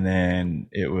 And then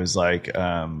it was like,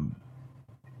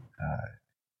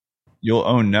 you'll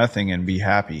own nothing and be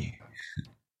happy.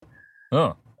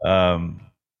 Oh.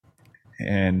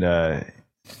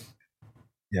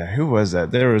 Who was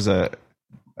that? There was a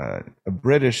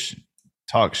British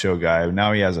talk show guy.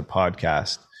 Now he has a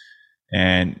podcast,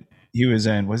 and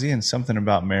was he in Something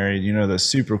About Mary? The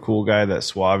super cool guy, that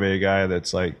suave guy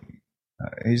that's like,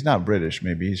 he's not British,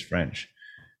 maybe he's French.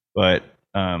 But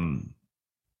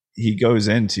he goes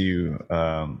into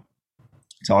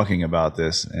talking about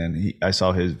this, and I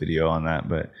saw his video on that,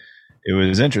 but it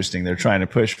was interesting. They're trying to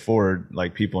push forward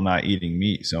like people not eating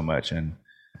meat so much, and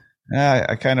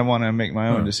I kind of want to make my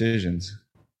own decisions.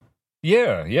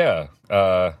 Yeah.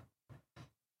 I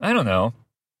don't know.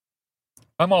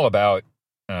 I'm all about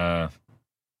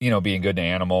being good to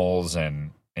animals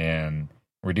and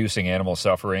reducing animal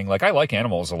suffering. Like, I like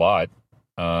animals a lot,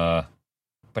 but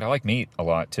I like meat a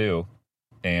lot too.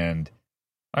 And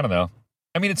I don't know.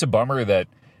 I mean, it's a bummer that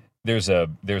there's a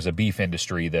beef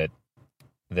industry that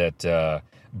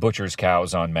butchers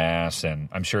cows en masse, and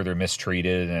I'm sure they're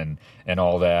mistreated and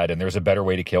all that. And there's a better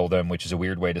way to kill them, which is a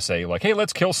weird way to say, like, hey,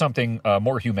 let's kill something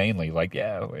more humanely. Like,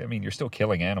 yeah, I mean, you're still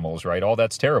killing animals, right? All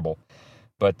that's terrible.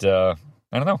 But I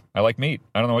don't know. I like meat.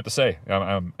 I don't know what to say.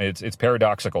 It's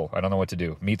paradoxical. I don't know what to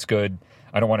do. Meat's good.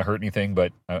 I don't want to hurt anything,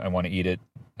 but I want to eat it.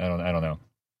 I don't know.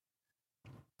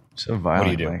 So violent. What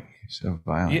do you do? Mike. So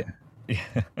violent.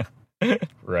 Yeah.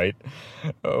 Right.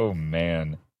 Oh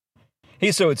man.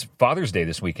 Hey, so it's Father's Day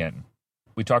this weekend.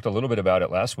 We talked a little bit about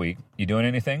it last week. You doing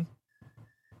anything?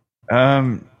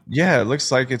 Yeah, it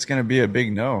looks like it's going to be a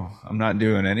big no. I'm not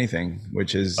doing anything,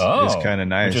 which is kind of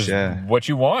nice. Which is yeah, what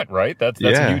you want, right? That's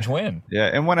a huge win. Yeah,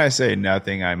 and when I say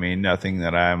nothing, I mean nothing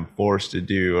that I'm forced to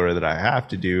do or that I have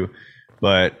to do.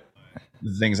 But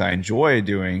the things I enjoy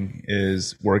doing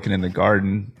is working in the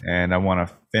garden, and I want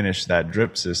to finish that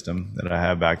drip system that I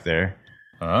have back there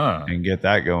and get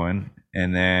that going.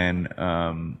 And then,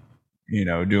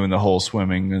 doing the whole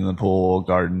swimming in the pool,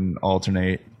 garden,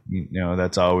 alternate,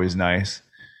 that's always nice.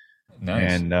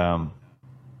 Nice. And,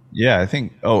 I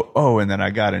think, and then I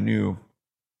got a new,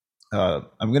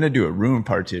 I'm going to do a room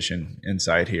partition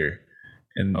inside here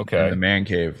in the man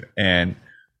cave. And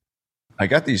I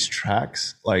got these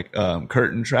tracks, like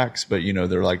curtain tracks, but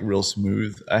they're like real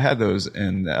smooth. I had those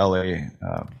in the LA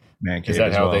man cave. Is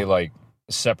that how they like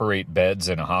separate beds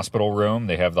in a hospital room?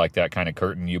 They have like that kind of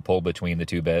curtain you pull between the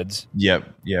two beds? Yep.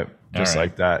 Just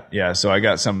like that. Yeah. So I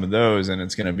got some of those, and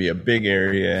it's going to be a big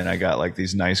area, and I got like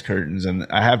these nice curtains, and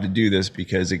I have to do this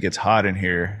because it gets hot in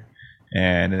here,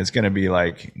 and it's going to be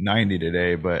like 90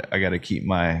 today, but I got to keep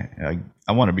I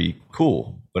want to be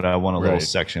cool, but I want a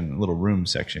little room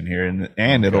section here,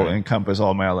 and it'll encompass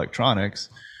all my electronics.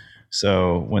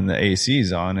 So when the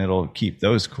AC's on, it'll keep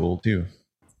those cool too.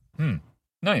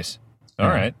 Nice. All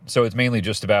right. So it's mainly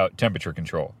just about temperature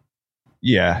control.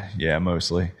 Yeah,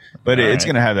 mostly. But it's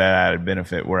going to have that added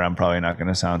benefit where I'm probably not going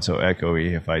to sound so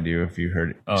echoey if you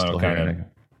heard it.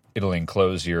 It'll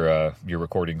enclose your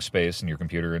recording space and your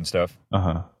computer and stuff.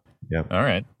 Yep. All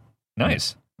right.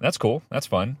 Nice. That's cool. That's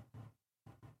fun.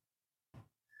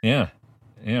 Yeah.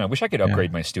 I wish I could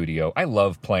upgrade my studio. I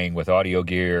love playing with audio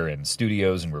gear and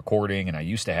studios and recording, and I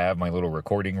used to have my little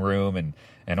recording room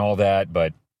and all that,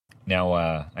 but now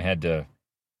I had to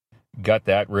gut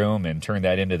that room and turn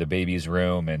that into the baby's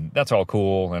room, and that's all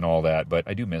cool and all that, but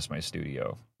I do miss my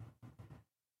studio.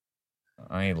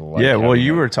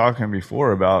 You were talking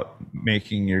before about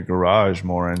making your garage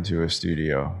more into a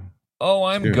studio. Oh,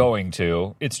 I'm going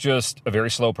to. It's just a very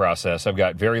slow process. I've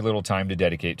got very little time to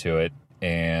dedicate to it,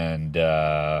 and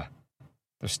there's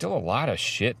still a lot of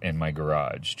shit in my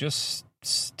garage. Just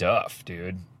stuff,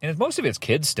 dude. And most of it's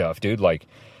kid stuff, dude. Like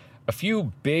a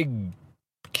few big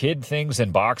kid things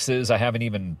in boxes I haven't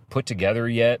even put together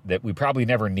yet that we probably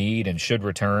never need and should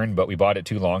return, but we bought it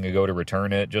too long ago to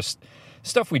return it. Just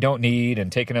stuff we don't need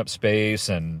and taking up space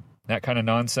and that kind of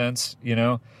nonsense,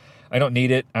 I don't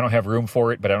need it. I don't have room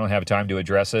for it, but I don't have time to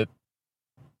address it.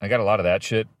 I got a lot of that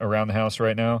shit around the house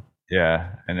right now.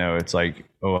 Yeah, I know. It's like,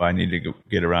 I need to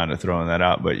get around to throwing that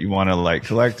out, but you want to like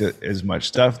collect as much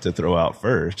stuff to throw out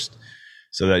first,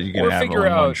 so that you can have it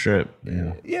on one trip.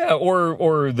 Yeah,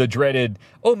 or the dreaded,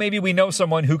 maybe we know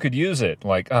someone who could use it.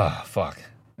 Like, fuck,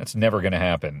 that's never going to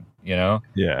happen,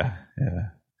 Yeah.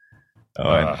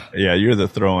 You're the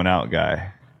throwing out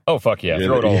guy. Oh, fuck yeah,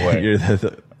 throw it all away. You're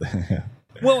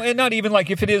Well, and not even like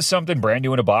if it is something brand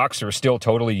new in a box or still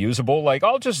totally usable, like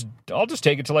I'll just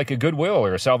take it to like a Goodwill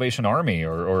or a Salvation Army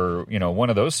or one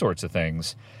of those sorts of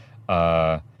things.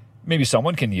 Maybe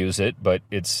someone can use it, but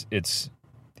it's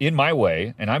in my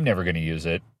way, and I'm never going to use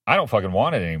it. I don't fucking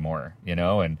want it anymore,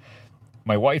 and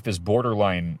my wife is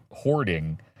borderline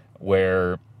hoarding,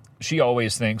 where she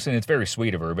always thinks, and it's very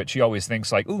sweet of her, but she always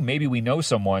thinks like, ooh, maybe we know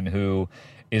someone who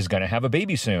is going to have a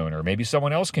baby soon, or maybe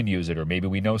someone else can use it, or maybe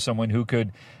we know someone who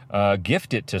could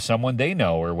gift it to someone they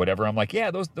know or whatever. I'm like,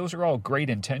 yeah, those are all great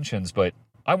intentions, but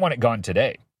I want it gone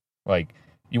today. Like,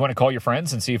 you want to call your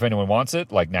friends and see if anyone wants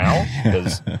it, like now?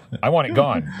 Because I want it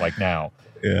gone, like now.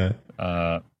 Yeah.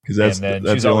 because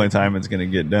that's the only time it's going to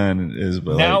get done is.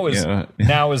 But now like, is you know.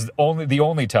 now is the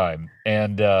only time,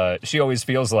 and she always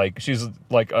feels like she's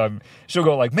like she'll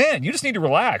go like, man, you just need to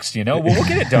relax, you know. Well, we'll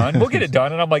get it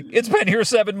done, and I'm like, it's been here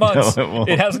 7 months, No,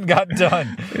 it hasn't gotten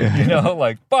done, you know,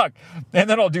 like fuck. And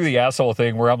then I'll do the asshole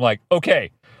thing where I'm like,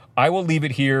 okay, I will leave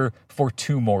it here for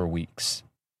 2 more weeks.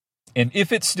 And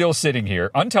if it's still sitting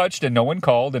here untouched and no one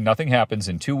called and nothing happens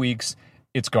in 2 weeks,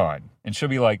 it's gone. And she'll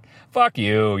be like, fuck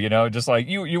you, you know, just like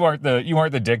you aren't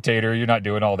the dictator, you're not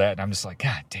doing all that. And I'm just like,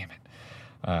 God damn it.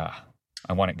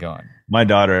 I want it gone. My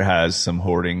daughter has some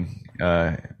hoarding.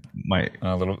 A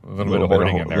little bit of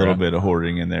hoarding in there. A little bit of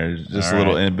hoarding in there. Just a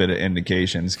little bit of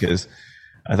indications, because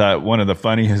I thought one of the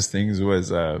funniest things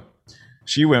was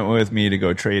she went with me to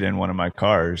go trade in one of my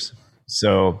cars.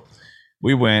 So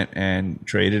we went and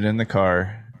traded in the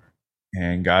car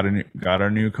and got our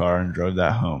new car and drove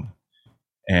that home.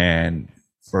 And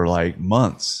for like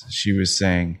months, she was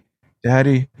saying,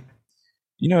 Daddy,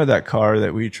 you know that car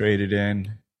that we traded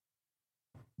in?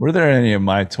 Were there any of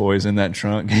my toys in that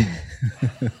trunk?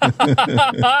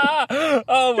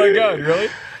 Oh my God, really?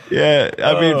 Yeah,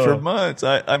 I mean, for months.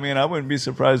 I mean, I wouldn't be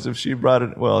surprised if she brought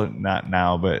it. Well, not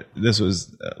now, but this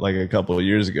was like a couple of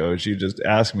years ago. She just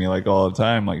asked me like all the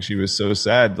time. Like she was so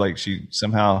sad. Like she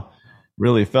somehow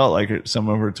really felt like some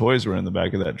of her toys were in the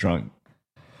back of that trunk.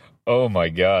 Oh my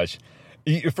gosh.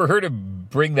 For her to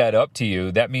bring that up to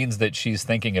you, that means that she's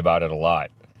thinking about it a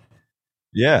lot.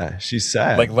 Yeah, she's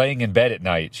sad. Like laying in bed at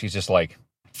night, she's just like,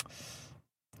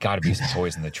 gotta be some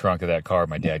toys in the trunk of that car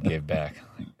my dad gave back.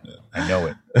 I know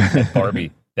it.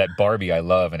 That Barbie I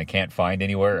love and I can't find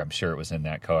anywhere, I'm sure it was in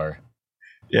that car.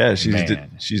 Yeah,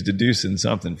 she's deducing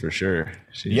something for sure.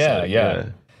 Yeah.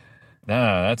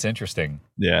 No, that's interesting.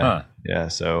 Yeah, huh. Yeah,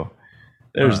 so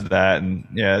there's that, and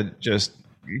yeah, just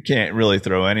you can't really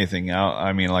throw anything out.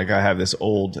 I mean, like I have this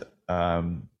old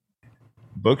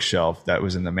bookshelf that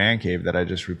was in the man cave that I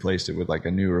just replaced it with like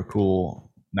a newer,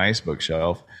 cool, nice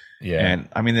bookshelf. Yeah. And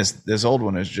I mean, this old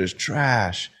one is just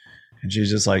trash. And she's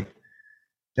just like,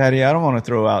 Daddy, I don't want to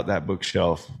throw out that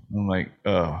bookshelf. I'm like,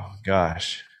 oh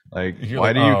gosh, like,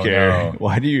 why do you care? No.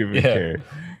 Why do you even care?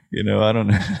 You know, I don't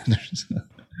know.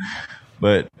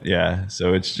 But yeah,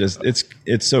 so it's just,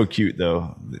 it's so cute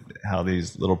though, how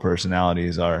these little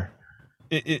personalities are.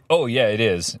 Oh yeah, it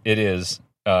is. It is.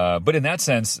 But in that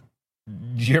sense,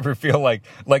 do you ever feel like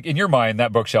in your mind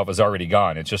that bookshelf is already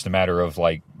gone? It's just a matter of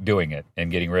like doing it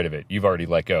and getting rid of it. You've already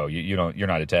let go. You're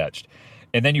not attached.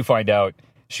 And then you find out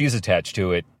she's attached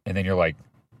to it, and then you're like,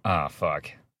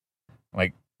 fuck.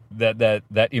 Like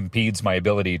that impedes my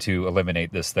ability to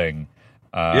eliminate this thing.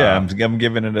 Yeah, I'm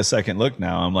giving it a second look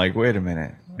now. I'm like, wait a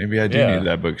minute, maybe I do need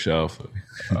that bookshelf.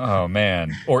 Oh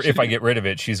man. Or if I get rid of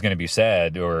it, she's going to be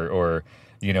sad or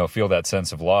feel that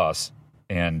sense of loss.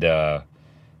 And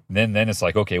then it's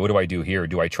like, okay, what do I do here?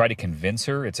 Do I try to convince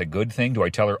her it's a good thing? Do I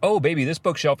tell her, oh, baby, this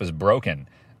bookshelf is broken.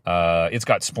 It's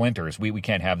got splinters. We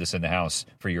can't have this in the house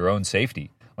for your own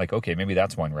safety. Like, okay, maybe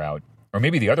that's one route. Or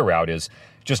maybe the other route is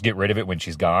just get rid of it when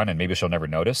she's gone and maybe she'll never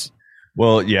notice.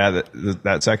 Well, yeah,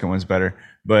 that second one's better.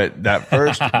 But that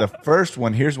the first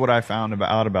one, here's what I found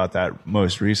out about that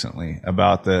most recently,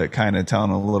 about the kind of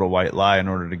telling a little white lie in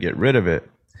order to get rid of it.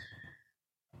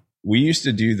 We used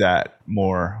to do that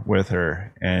more with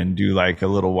her and do like a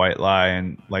little white lie.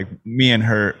 And like me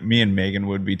and Megan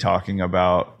would be talking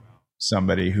about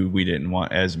somebody who we didn't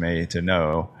want Esme to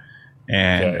know.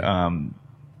 And,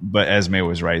 but Esme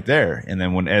was right there. And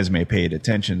then when Esme paid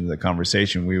attention to the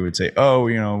conversation, we would say, oh,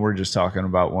 we're just talking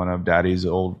about one of Daddy's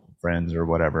old friends or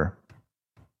whatever.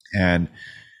 And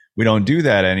we don't do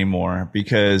that anymore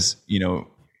because,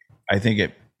 I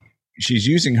think she's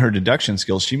using her deduction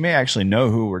skills. She may actually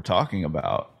know who we're talking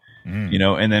about,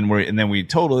 and then we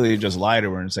totally just lie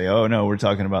to her and say, oh no, we're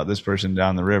talking about this person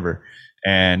down the river.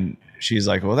 And she's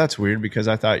like, well, that's weird because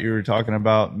I thought you were talking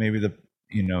about maybe the,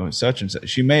 such and such.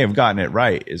 She may have gotten it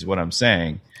right is what I'm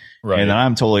saying. Right. And then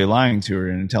I'm totally lying to her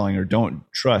and telling her, don't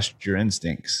trust your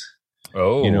instincts.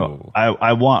 Oh,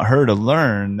 I want her to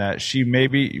learn that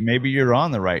maybe you're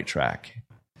on the right track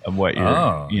of what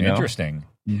you're, interesting.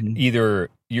 Mm-hmm. Either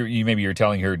you're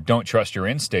telling her don't trust your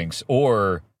instincts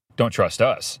or don't trust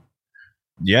us.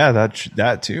 Yeah,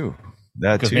 that too.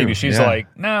 Because maybe she's like,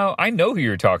 no, I know who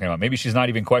you're talking about. Maybe she's not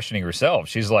even questioning herself.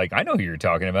 She's like, I know who you're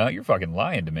talking about. You're fucking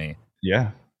lying to me.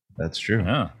 Yeah, that's true.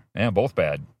 Yeah, both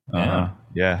bad.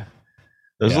 Yeah.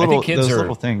 Those little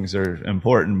things are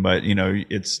important, but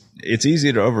it's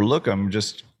easy to overlook them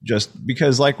just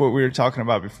because, like what we were talking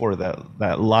about before,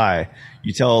 that lie.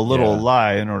 You tell a little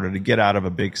lie in order to get out of a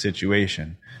big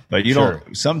situation, but you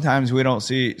don't. Sometimes we don't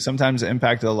see. Sometimes the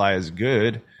impact of the lie is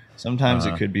good. Sometimes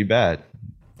it could be bad.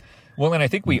 Well, and I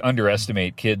think we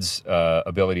underestimate kids'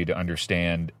 ability to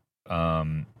understand,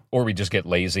 or we just get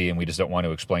lazy and we just don't want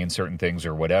to explain certain things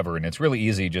or whatever. And it's really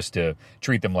easy just to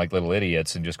treat them like little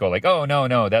idiots and just go like, "Oh,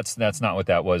 no, that's not what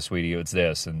that was, sweetie. It's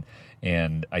this."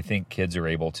 And I think kids are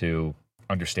able to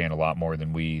understand a lot more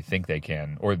than we think they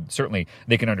can, or certainly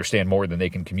they can understand more than they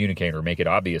can communicate or make it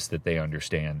obvious that they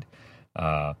understand.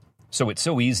 So it's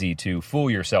so easy to fool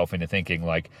yourself into thinking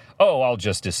like, oh, I'll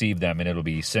just deceive them and it'll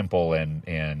be simple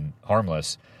and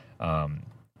harmless.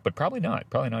 But probably not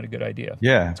a good idea.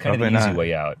 Yeah, it's kind of the easy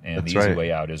way out, and That's the easy right.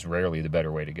 way out is rarely the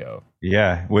better way to go.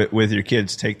 Yeah, with your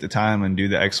kids, take the time and do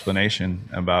the explanation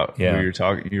about who you're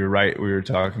talking. You're right. We were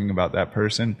talking about that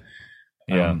person.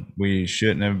 Yeah, we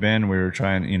shouldn't have been. We were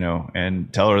trying,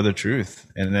 and tell her the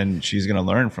truth, and then she's going to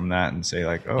learn from that and say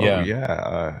like, "Oh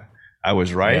I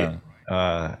was right.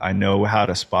 Yeah. I know how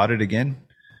to spot it again."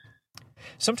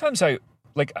 Sometimes I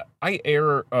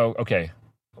err. Oh, okay.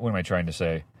 What am I trying to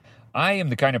say? I am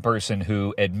the kind of person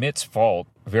who admits fault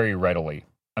very readily.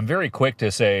 I'm very quick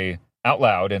to say out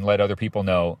loud and let other people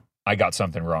know I got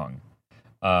something wrong.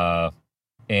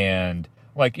 And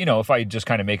if I just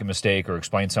kind of make a mistake or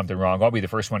explain something wrong, I'll be the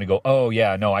first one to go, "Oh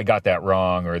yeah, no, I got that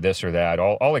wrong," or this or that.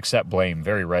 I'll accept blame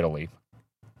very readily.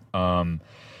 And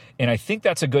I think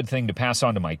that's a good thing to pass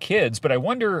on to my kids. But I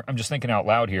wonder, I'm just thinking out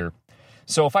loud here.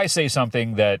 So if I say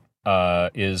something that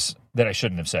is that I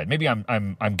shouldn't have said, maybe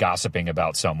I'm gossiping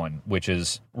about someone, which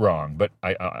is wrong, but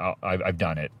I've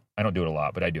done it. I don't do it a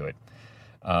lot, but I do it.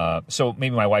 So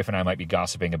maybe my wife and I might be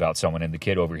gossiping about someone, and the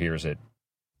kid overhears it.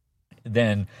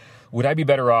 Then would I be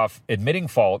better off admitting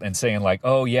fault and saying like,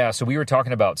 "Oh yeah, so we were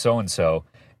talking about so and so,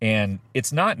 and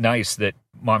it's not nice that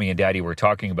mommy and daddy were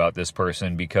talking about this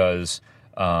person because."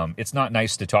 It's not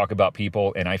nice to talk about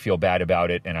people, and I feel bad about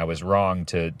it, and I was wrong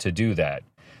to do that.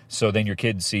 So then your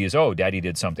kid sees, oh, daddy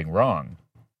did something wrong.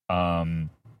 I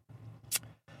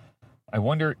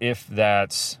wonder if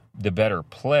that's the better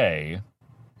play,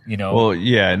 Well,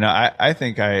 yeah, no, I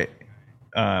think it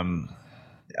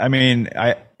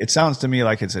sounds to me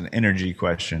like it's an energy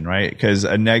question, right? Because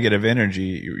a negative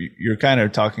energy, you're kind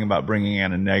of talking about bringing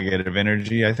in a negative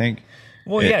energy, I think.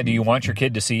 Well, yeah. Do you want your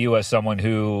kid to see you as someone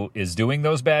who is doing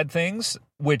those bad things?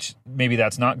 Which maybe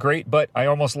that's not great, but I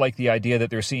almost like the idea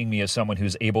that they're seeing me as someone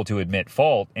who's able to admit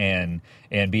fault and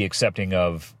be accepting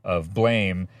of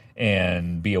blame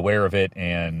and be aware of it.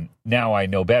 And now I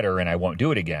know better and I won't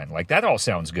do it again. Like that all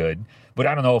sounds good, but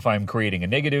I don't know if I'm creating a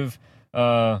negative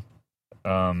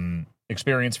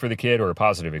experience for the kid or a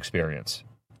positive experience.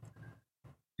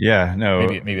 Yeah, no.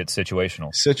 Maybe it's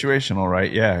situational. Situational,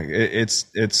 right? Yeah, it's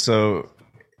so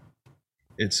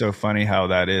funny how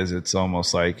that is. It's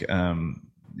almost like, and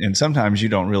sometimes you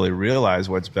don't really realize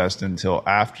what's best until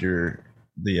after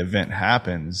the event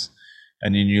happens,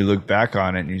 and then you look back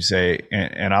on it and you say,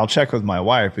 and I'll check with my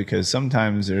wife because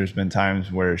sometimes there's been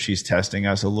times where she's testing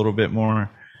us a little bit more,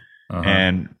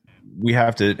 and we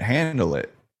have to handle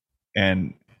it,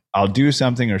 and I'll do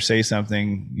something or say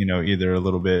something, either a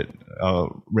little bit,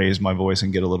 I'll raise my voice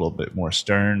and get a little bit more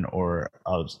stern, or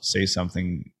I'll say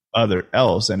something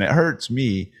else. And it hurts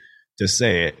me to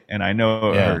say it. And I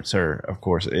know it hurts her, of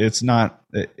course. It's not,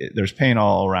 there's pain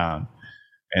all around.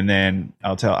 And then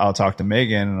I'll talk to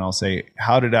Megan and I'll say,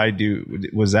 how did I do?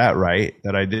 Was that right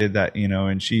that I did that?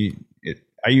 And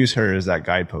I use her as that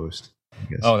guidepost, I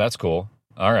guess. Oh, that's cool.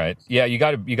 All right. Yeah. You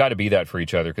got to be that for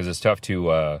each other because it's tough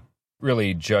to,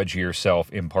 really judge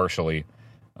yourself impartially.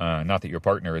 Not that your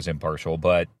partner is impartial,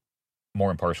 but more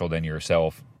impartial than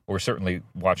yourself, or certainly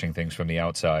watching things from the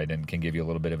outside and can give you a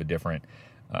little bit of a different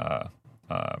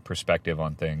perspective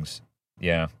on things.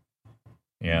 Yeah.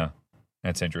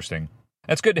 That's interesting.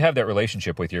 That's good to have that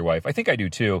relationship with your wife. I think I do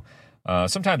too.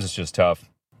 Sometimes it's just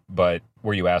tough, but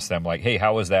where you ask them like, "Hey,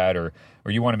 how was that?" or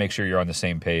you want to make sure you're on the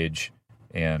same page,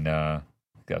 and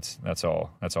that's all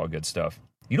good stuff.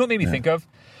 You know what made me think of?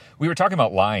 We were talking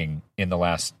about lying in the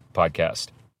last podcast,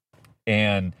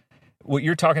 and what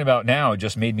you're talking about now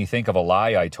just made me think of a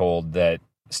lie I told that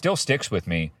still sticks with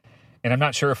me, and I'm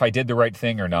not sure if I did the right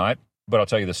thing or not, but I'll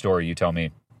tell you the story. You tell me.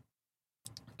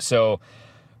 So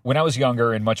when I was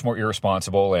younger and much more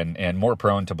irresponsible and more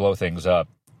prone to blow things up,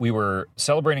 we were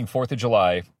celebrating 4th of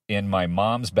July in my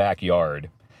mom's backyard,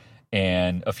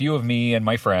 and a few of me and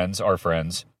my friends, our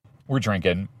friends, were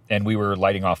drinking, and we were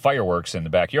lighting off fireworks in the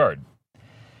backyard.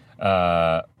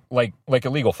 Like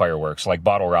illegal fireworks, like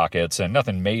bottle rockets, and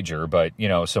nothing major, but,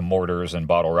 some mortars and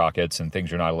bottle rockets and things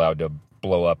you're not allowed to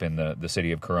blow up in the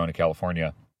city of Corona,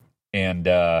 California. And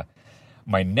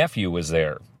my nephew was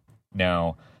there.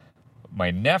 Now, my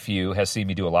nephew has seen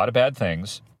me do a lot of bad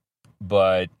things,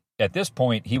 but at this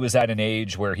point, he was at an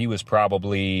age where he was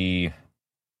probably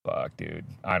fuck, dude,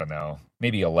 I don't know,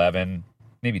 maybe 11,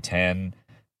 maybe 10,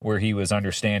 where he was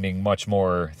understanding much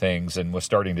more things and was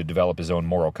starting to develop his own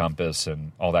moral compass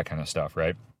and all that kind of stuff,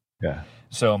 right? Yeah.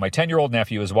 So my 10-year-old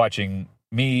nephew is watching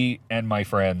me and my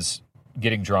friends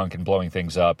getting drunk and blowing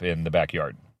things up in the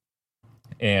backyard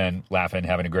and laughing,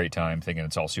 having a great time, thinking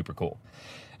it's all super cool.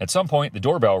 At some point, the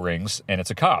doorbell rings, and it's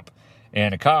a cop.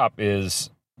 And a cop is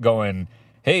going,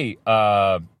 hey,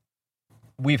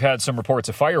 we've had some reports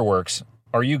of fireworks.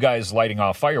 Are you guys lighting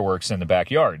off fireworks in the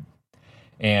backyard?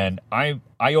 And I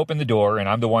open the door, and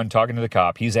I'm the one talking to the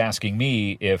cop. He's asking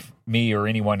me if me or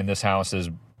anyone in this house is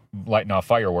lighting off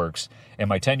fireworks. And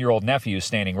my 10-year-old nephew is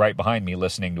standing right behind me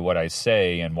listening to what I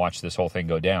say and watch this whole thing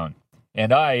go down.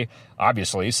 And I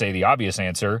obviously say the obvious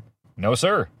answer, no,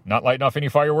 sir, not lighting off any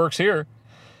fireworks here.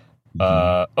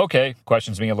 Okay,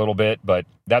 questions me a little bit, but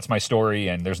that's my story,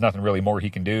 and there's nothing really more he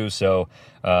can do, so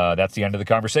that's the end of the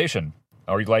conversation.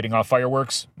 Are you lighting off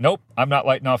fireworks? Nope, I'm not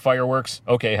lighting off fireworks.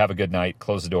 Okay, have a good night.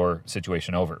 Close the door.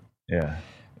 Situation over. Yeah.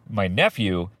 My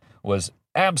nephew was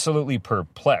absolutely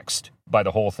perplexed by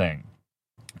the whole thing.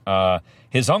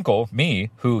 His uncle, me,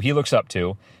 who he looks up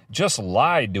to, just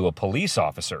lied to a police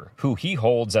officer who he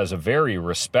holds as a very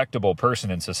respectable person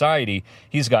in society.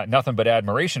 He's got nothing but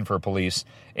admiration for police,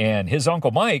 and his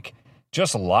Uncle Mike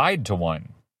just lied to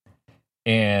one.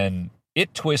 And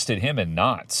it twisted him in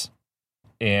knots.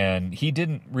 And he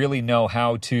didn't really know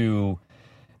how to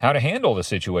handle the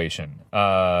situation.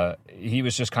 He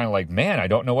was just kind of like, man, I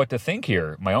don't know what to think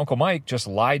here. My Uncle Mike just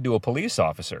lied to a police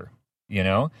officer, you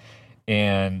know?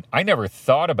 And I never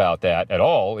thought about that at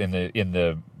all in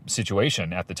the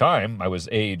situation at the time. I was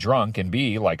A, drunk, and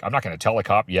B, like, I'm not going to tell a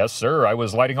cop, yes, sir, I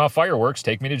was lighting off fireworks,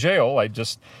 take me to jail. I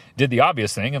just did the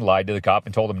obvious thing and lied to the cop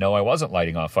and told him, no, I wasn't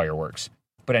lighting off fireworks.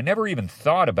 But I never even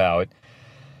thought about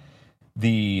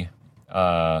the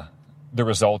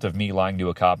result of me lying to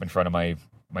a cop in front of my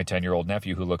 10-year-old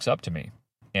nephew who looks up to me.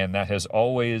 And that has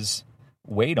always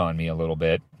weighed on me a little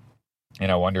bit.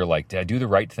 And I wonder, like, did I do the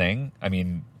right thing? I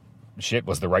mean, shit,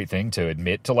 was the right thing to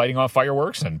admit to lighting off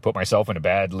fireworks and put myself in a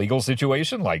bad legal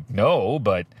situation? Like, no,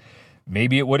 but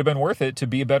maybe it would have been worth it to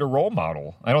be a better role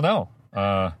model. I don't know.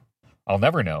 I'll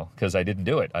never know because I didn't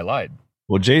do it. I lied.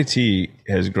 Well, JT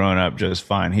has grown up just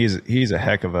fine. He's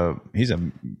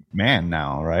a man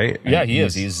now, right? Yeah, he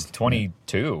is. He's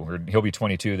 22, or he'll be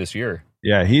 22 this year.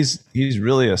 Yeah, he's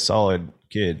really a solid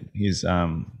kid. He's I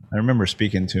remember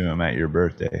speaking to him at your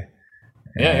birthday.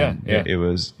 Yeah. It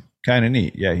was kind of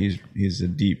neat. Yeah, he's a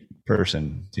deep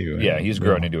person too. Yeah, he's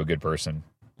grown into a good person.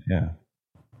 Yeah.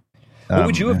 What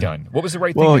would you have done? What was the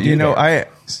right thing well, to do there?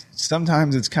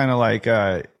 Sometimes it's kind of like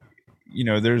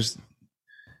there's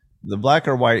the black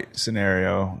or white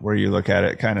scenario where you look at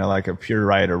it kind of like a pure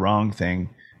right or wrong thing,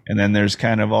 and then there's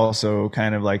kind of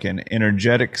like an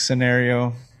energetic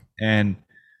scenario, and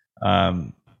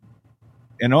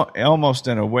almost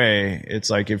in a way, it's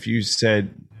like if you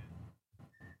said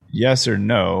yes or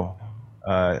no,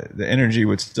 the energy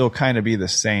would still kind of be the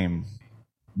same.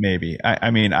 Maybe.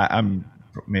 I'm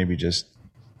maybe just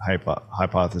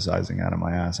hypothesizing out of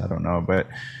my ass. I don't know, but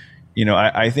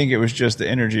I think it was just the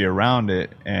energy around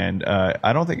it, and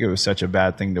I don't think it was such a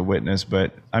bad thing to witness.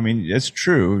 But I mean, it's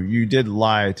true. You did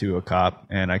lie to a cop,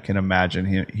 and I can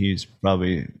imagine he's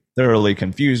probably thoroughly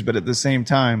confused. But at the same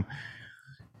time,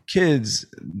 kids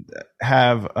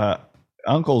have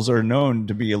uncles are known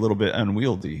to be a little bit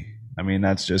unwieldy. I mean,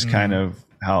 that's just kind of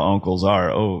how uncles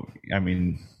are. Oh, I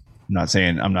mean,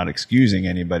 I'm not excusing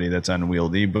anybody that's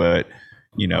unwieldy, but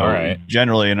right.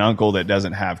 Generally an uncle that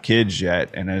doesn't have kids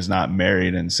yet and is not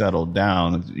married and settled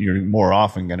down, you're more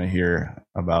often going to hear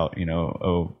about,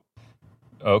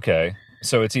 Okay.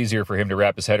 So it's easier for him to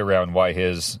wrap his head around why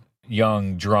his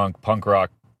young, drunk, punk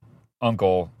rock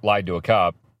uncle lied to a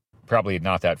cop. Probably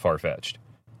not that far-fetched.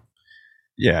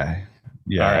 Yeah.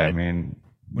 Yeah. Right. I mean,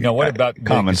 now what about the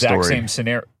common exact story. same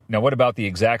scenario? Now what about the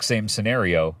exact same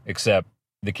scenario, except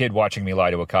the kid watching me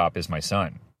lie to a cop is my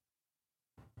son?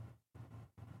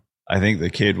 I think the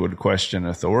kid would question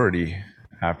authority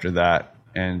after that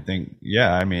and think,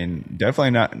 yeah, I mean,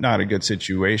 definitely not a good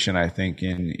situation, I think,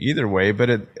 in either way, but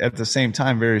at the same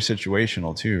time, very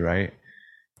situational too, right?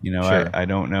 Sure. I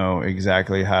don't know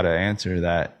exactly how to answer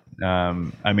that.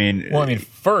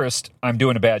 First, I'm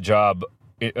doing a bad job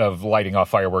of lighting off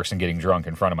fireworks and getting drunk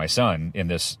in front of my son in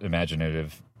this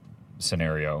imaginative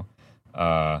scenario.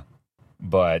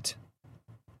 But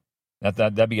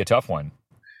that'd be a tough one.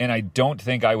 And I don't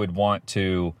think I would want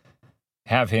to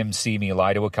have him see me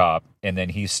lie to a cop and then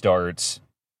he starts...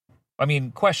 I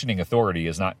mean, questioning authority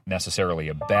is not necessarily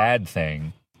a bad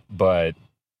thing, but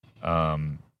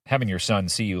having your son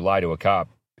see you lie to a cop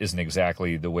isn't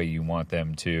exactly the way you want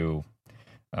them to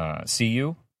see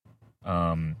you.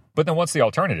 But then what's the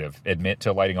alternative? Admit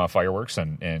to lighting off fireworks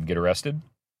and get arrested?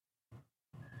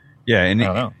 Yeah, I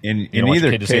don't know. In you don't want either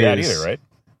your kid to case, say that either, right?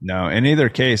 No, in either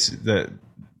case, the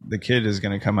kid is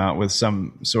going to come out with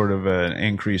some sort of an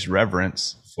increased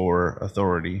reverence for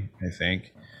authority, I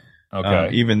think.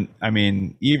 Okay.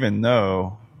 Even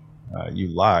though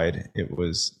you lied, it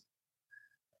was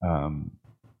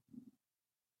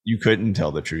you couldn't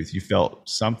tell the truth. You felt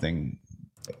something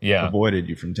avoided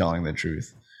you from telling the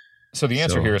truth. So the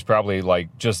answer here is probably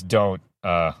like, just don't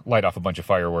light off a bunch of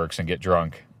fireworks and get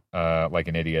drunk like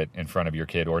an idiot in front of your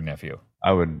kid or nephew.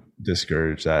 I would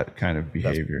discourage that kind of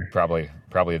behavior. That's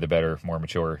probably the better, more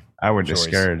mature. I would choice.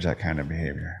 discourage that kind of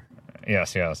behavior.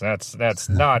 Yes, that's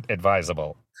not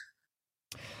advisable.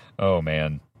 Oh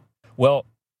man. Well,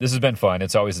 this has been fun.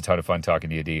 It's always a ton of fun talking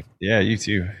to you, D. Yeah, you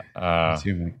too. You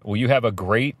too, man. Well, you have a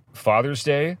great Father's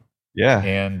Day. Yeah.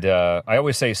 And I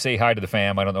always say hi to the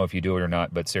fam. I don't know if you do it or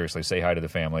not, but seriously, say hi to the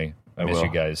family. I miss you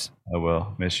guys. I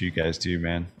will. Miss you guys too,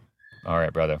 man. All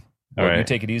right, brother. Well, you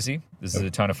take it easy. This is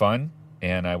a ton of fun,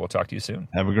 and I will talk to you soon.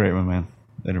 Have a great one, man.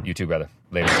 Later. You too, brother.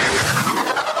 Later.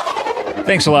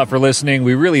 Thanks a lot for listening.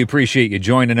 We really appreciate you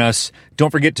joining us.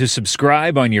 Don't forget to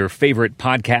subscribe on your favorite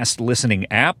podcast listening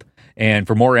app. And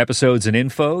for more episodes and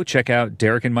info, check out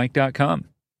DerekandMike.com.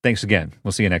 Thanks again.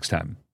 We'll see you next time.